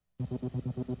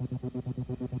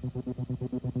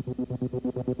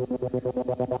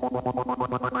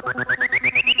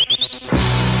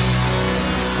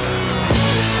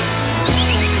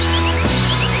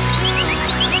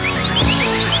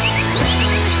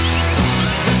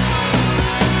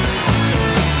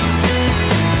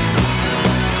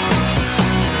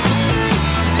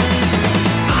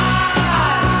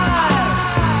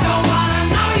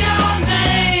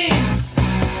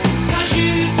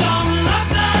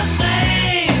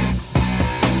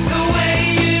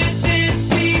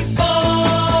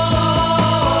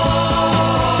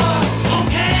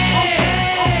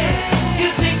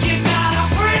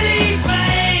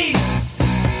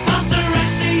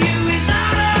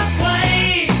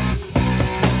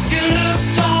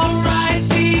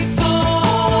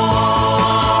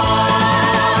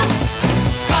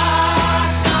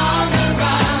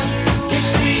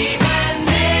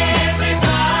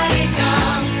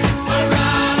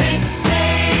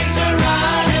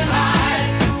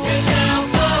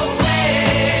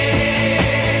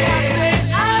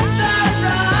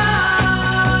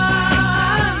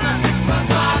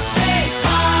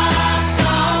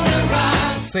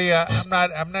 See,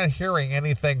 I'm not hearing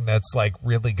anything that's like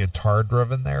really guitar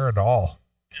driven there at all.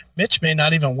 Mitch may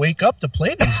not even wake up to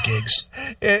play these gigs.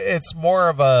 It's more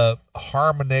of a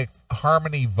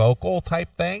harmony vocal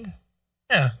type thing.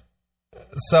 Yeah.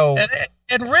 So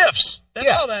and riffs.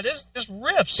 That's all that is. Just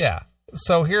riffs. Yeah.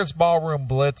 So here's Ballroom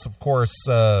Blitz. Of course,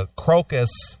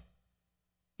 Crocus,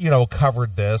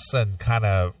 covered this and kind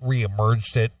of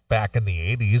reemerged it back in the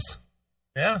 80s.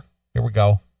 Yeah. Here we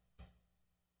go.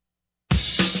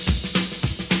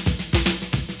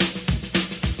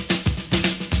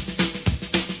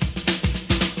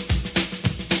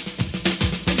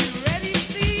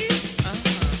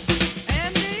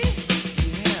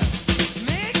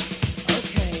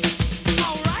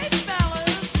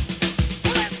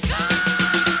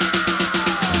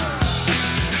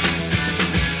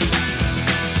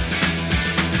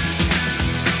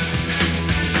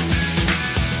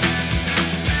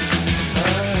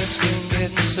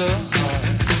 So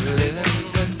hard living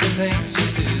with the things you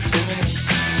do to me.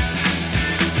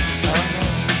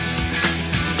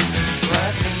 My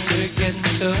things are getting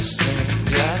so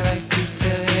strange. I like to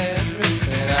tell you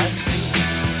everything I see.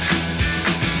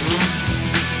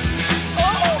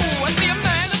 Oh, I see a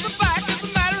man at the back. As a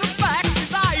matter of fact,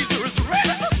 his eyes are as red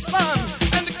as the sun.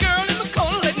 And the girl in the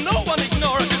corner, let no one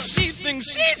ignore her, 'cause she thinks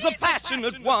she's the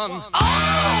passionate one.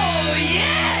 Oh,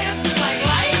 yeah, it's like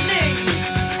lightning.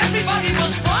 Everybody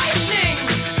was frightening,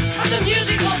 but the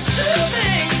music was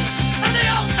soothing, and they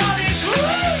all started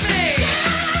grooving.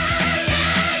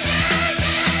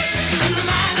 And the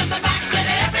man at the back said,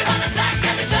 everyone attack,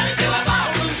 and they turned into a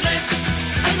ballroom blitz.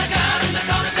 And the girl in the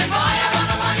corner said, boy, I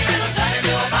want a money, and it'll turn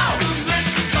into a ballroom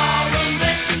blitz. Ballroom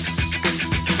blitz,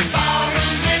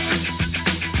 ballroom blitz,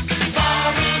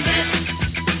 ballroom blitz,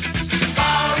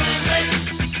 ballroom blitz.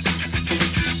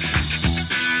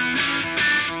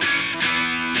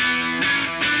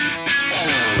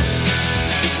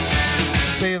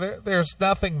 See, there's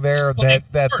nothing there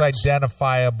that's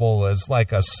identifiable as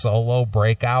like a solo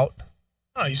breakout.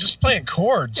 Oh, he's just playing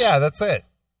chords. Yeah, that's it.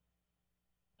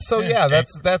 So yeah,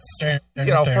 that's for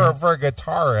a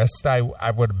guitarist,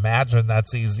 I would imagine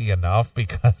that's easy enough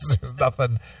because there's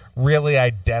nothing really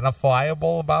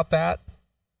identifiable about that.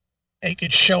 You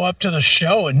could show up to the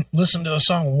show and listen to a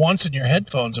song once in your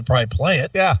headphones and probably play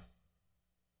it. Yeah.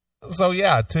 So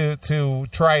yeah, to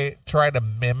try to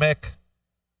mimic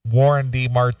Warren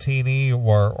DeMartini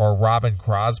or Robin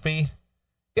Crosby,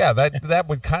 yeah, that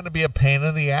would kind of be a pain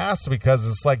in the ass because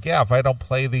it's like, yeah, if I don't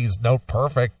play these note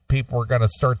perfect, people are going to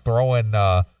start throwing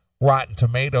Rotten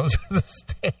Tomatoes on the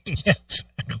stage. Yeah,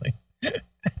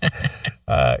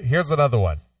 exactly. Here's another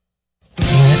one.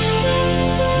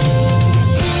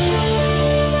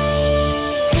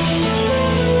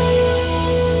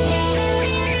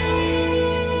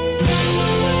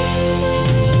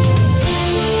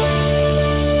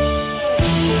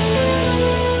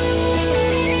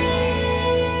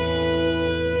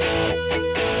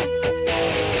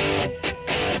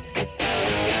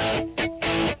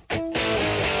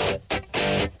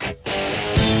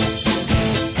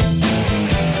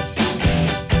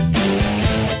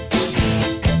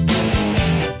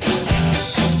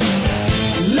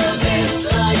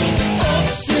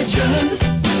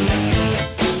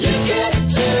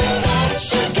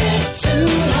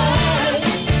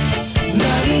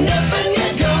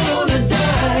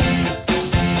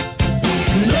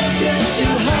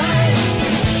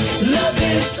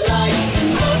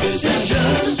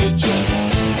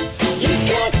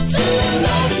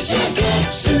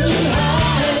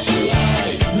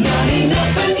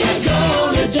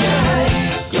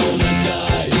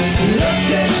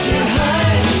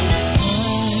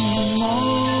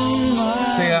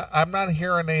 I'm not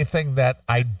hearing anything that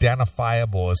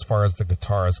identifiable as far as the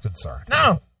guitar is concerned.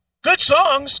 No. Good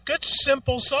songs, good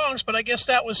simple songs, but I guess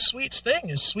that was Sweet's thing,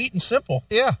 is sweet and simple.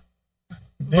 Yeah.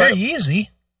 Very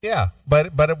easy. Yeah, but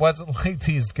it wasn't like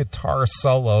these guitar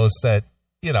solos that,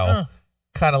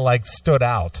 kind of like stood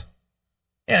out.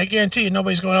 Yeah, I guarantee you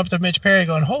nobody's going up to Mitch Perry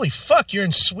going, holy fuck, you're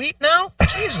in Sweet now?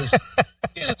 Jesus.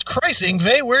 Jesus Christ,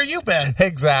 Yngwie, where you been?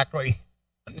 Exactly.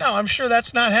 No, I'm sure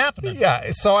that's not happening.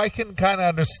 Yeah, so I can kind of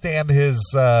understand his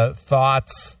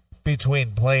thoughts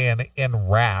between playing in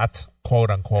Ratt,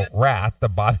 quote-unquote Ratt, the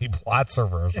Bobby Blotzer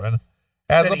version,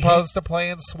 as opposed to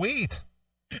playing Sweet.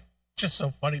 Just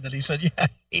so funny that he said, yeah, I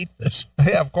hate this.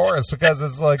 Yeah, of course, because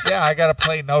it's like, yeah, I got to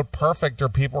play note perfect or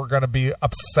people are going to be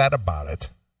upset about it.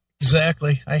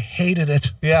 Exactly. I hated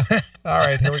it. Yeah. All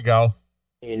right, here we go.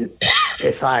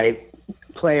 If I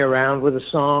play around with a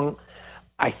song,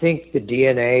 I think the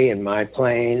DNA in my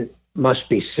playing must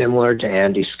be similar to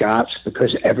Andy Scott's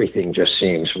because everything just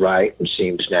seems right and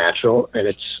seems natural, and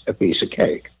it's a piece of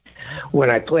cake.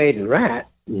 When I played in Ratt,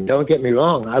 don't get me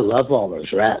wrong, I love all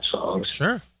those Ratt songs.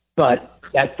 Sure. But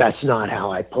that's not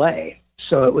how I play.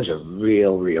 So it was a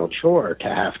real chore to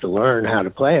have to learn how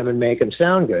to play them and make them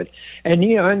sound good. And,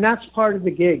 and that's part of the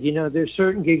gig. There's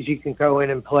certain gigs you can go in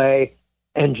and play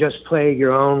and just play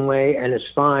your own way, and it's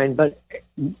fine. But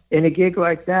in a gig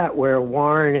like that, where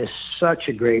Warren is such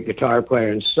a great guitar player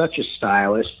and such a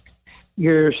stylist,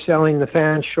 you're selling the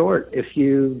fans short if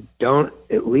you don't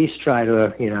at least try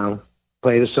to,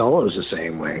 play the solos the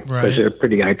same way, because they're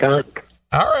pretty iconic.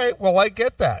 All right, well, I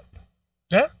get that.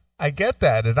 Yeah. I get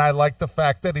that, and I like the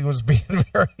fact that he was being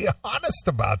very honest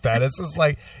about that. It's just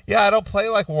like, yeah, I don't play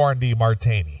like Warren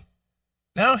DeMartini.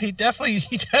 No, he definitely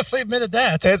admitted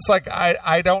that. It's like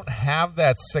I don't have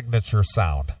that signature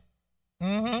sound.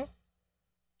 Mm-hmm.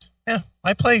 Yeah,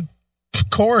 I play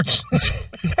chords.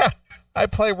 Yeah, I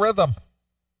play rhythm.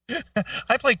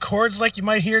 I play chords like you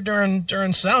might hear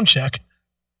during sound check.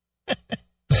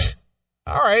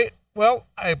 All right. Well,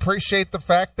 I appreciate the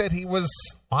fact that he was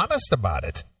honest about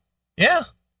it. Yeah.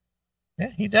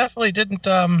 Yeah, he definitely didn't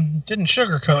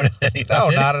sugarcoat it any. No,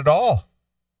 not at all.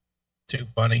 Too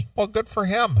funny. Well, good for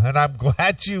him, and I'm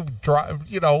glad you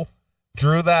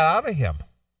drew that out of him.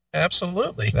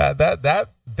 Absolutely.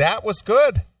 That was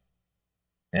good.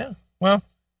 Yeah. Well,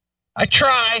 I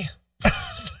try.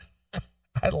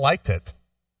 I liked it.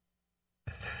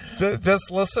 Just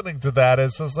listening to that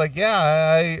is just like,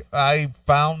 yeah, I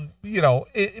found,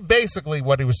 basically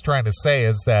what he was trying to say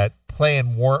is that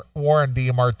playing Warren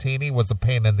DeMartini was a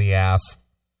pain in the ass.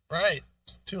 Right.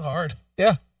 It's too hard.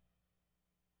 Yeah.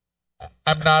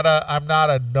 I'm not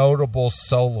a notable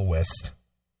soloist.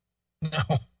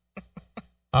 No.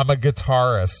 I'm a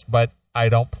guitarist, but I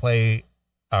don't play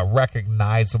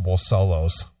recognizable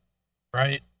solos.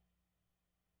 Right.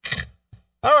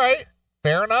 All right.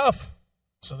 Fair enough.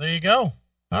 So there you go.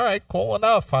 All right. Cool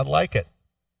enough. I like it.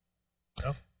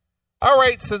 Oh. All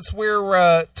right. Since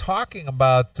we're talking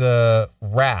about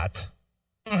Ratt,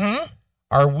 mm-hmm.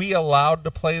 Are we allowed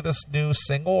to play this new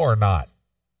single or not?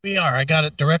 We are. I got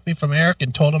it directly from Eric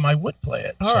and told him I would play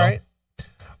it. All right.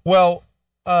 Well,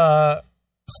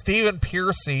 Stephen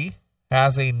Piercy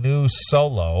has a new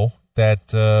solo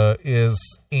that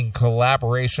is in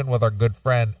collaboration with our good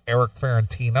friend Eric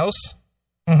Ferentinos.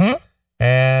 Mm-hmm.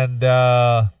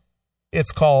 And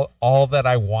it's called All That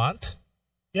I Want.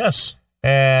 Yes.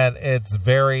 And it's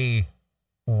very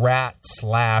Ratt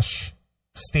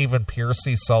 / Stephen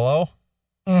Piercy solo.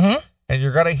 Mm-hmm. And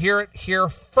you're going to hear it here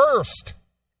first,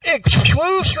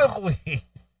 exclusively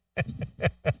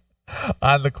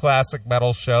on the Classic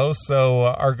Metal Show. So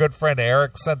our good friend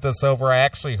Eric sent this over. I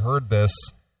actually heard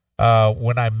this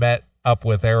when I met up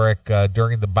with Eric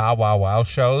during the Bow Wow Wow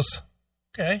shows.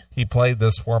 Okay. He played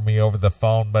this for me over the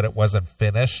phone, but it wasn't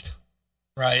finished.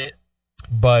 Right.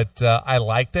 But I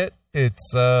liked it.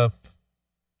 It's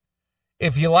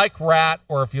if you like Ratt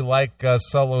or if you like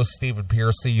solo Stephen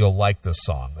Piercy, you'll like this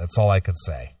song. That's all I can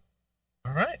say.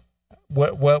 All right.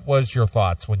 What was your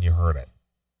thoughts when you heard it?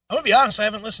 I'm going to be honest, I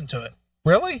haven't listened to it.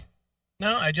 Really?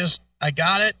 No, I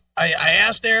got it. I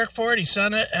asked Eric for it. He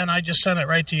sent it, and I just sent it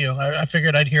right to you. I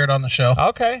figured I'd hear it on the show.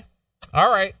 Okay.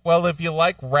 All right. Well, if you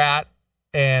like Ratt,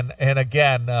 and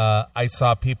again, I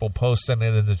saw people posting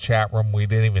it in the chat room. We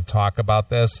didn't even talk about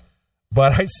this,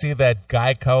 but I see that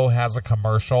Geico has a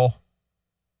commercial.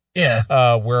 Yeah.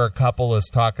 Where a couple is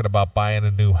talking about buying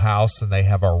a new house and they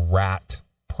have a Ratt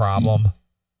problem.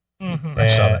 Mm-hmm. I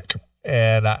saw that.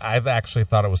 And I've actually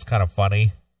thought it was kind of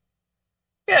funny.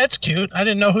 Yeah, it's cute. I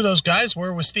didn't know who those guys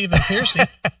were with Stephen Piercy.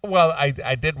 Well,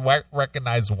 I did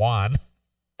recognize Juan.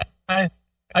 I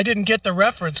didn't get the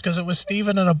reference because it was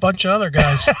Stephen and a bunch of other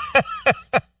guys.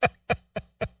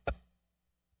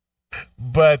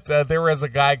 But there is a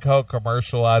Geico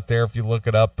commercial out there. If you look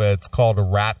it up, it's called A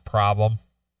Ratt Problem.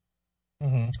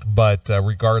 Mm-hmm. But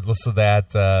regardless of that,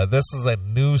 this is a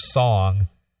new song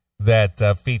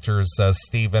that features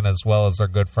Stephen as well as our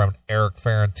good friend Eric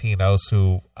Ferentinos,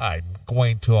 who I'm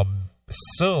going to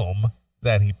assume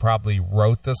that he probably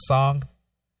wrote this song.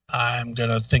 I'm going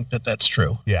to think that that's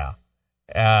true. Yeah.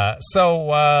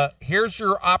 So here's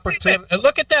your opportunity.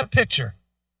 Look at that picture.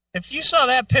 If you saw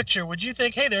that picture, would you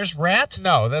think, hey, there's Ratt?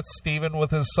 No, that's Stephen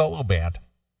with his solo band.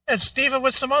 It's Stephen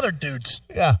with some other dudes.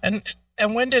 Yeah. And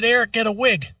when did Eric get a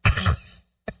wig?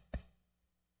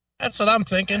 That's what I'm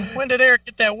thinking. When did Eric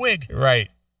get that wig? Right.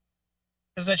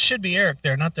 Because that should be Eric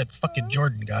there, not that fucking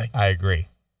Jordan guy. I agree.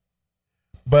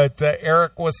 But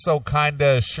Eric was so kind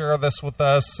to share this with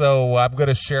us, so I'm going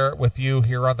to share it with you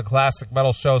here on the Classic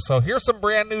Metal Show. So here's some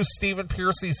brand new Stephen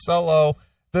Piercy solo.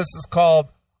 This is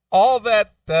called All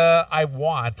That I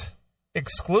Want,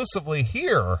 exclusively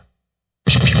here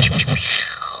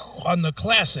on the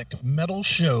Classic Metal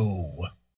Show.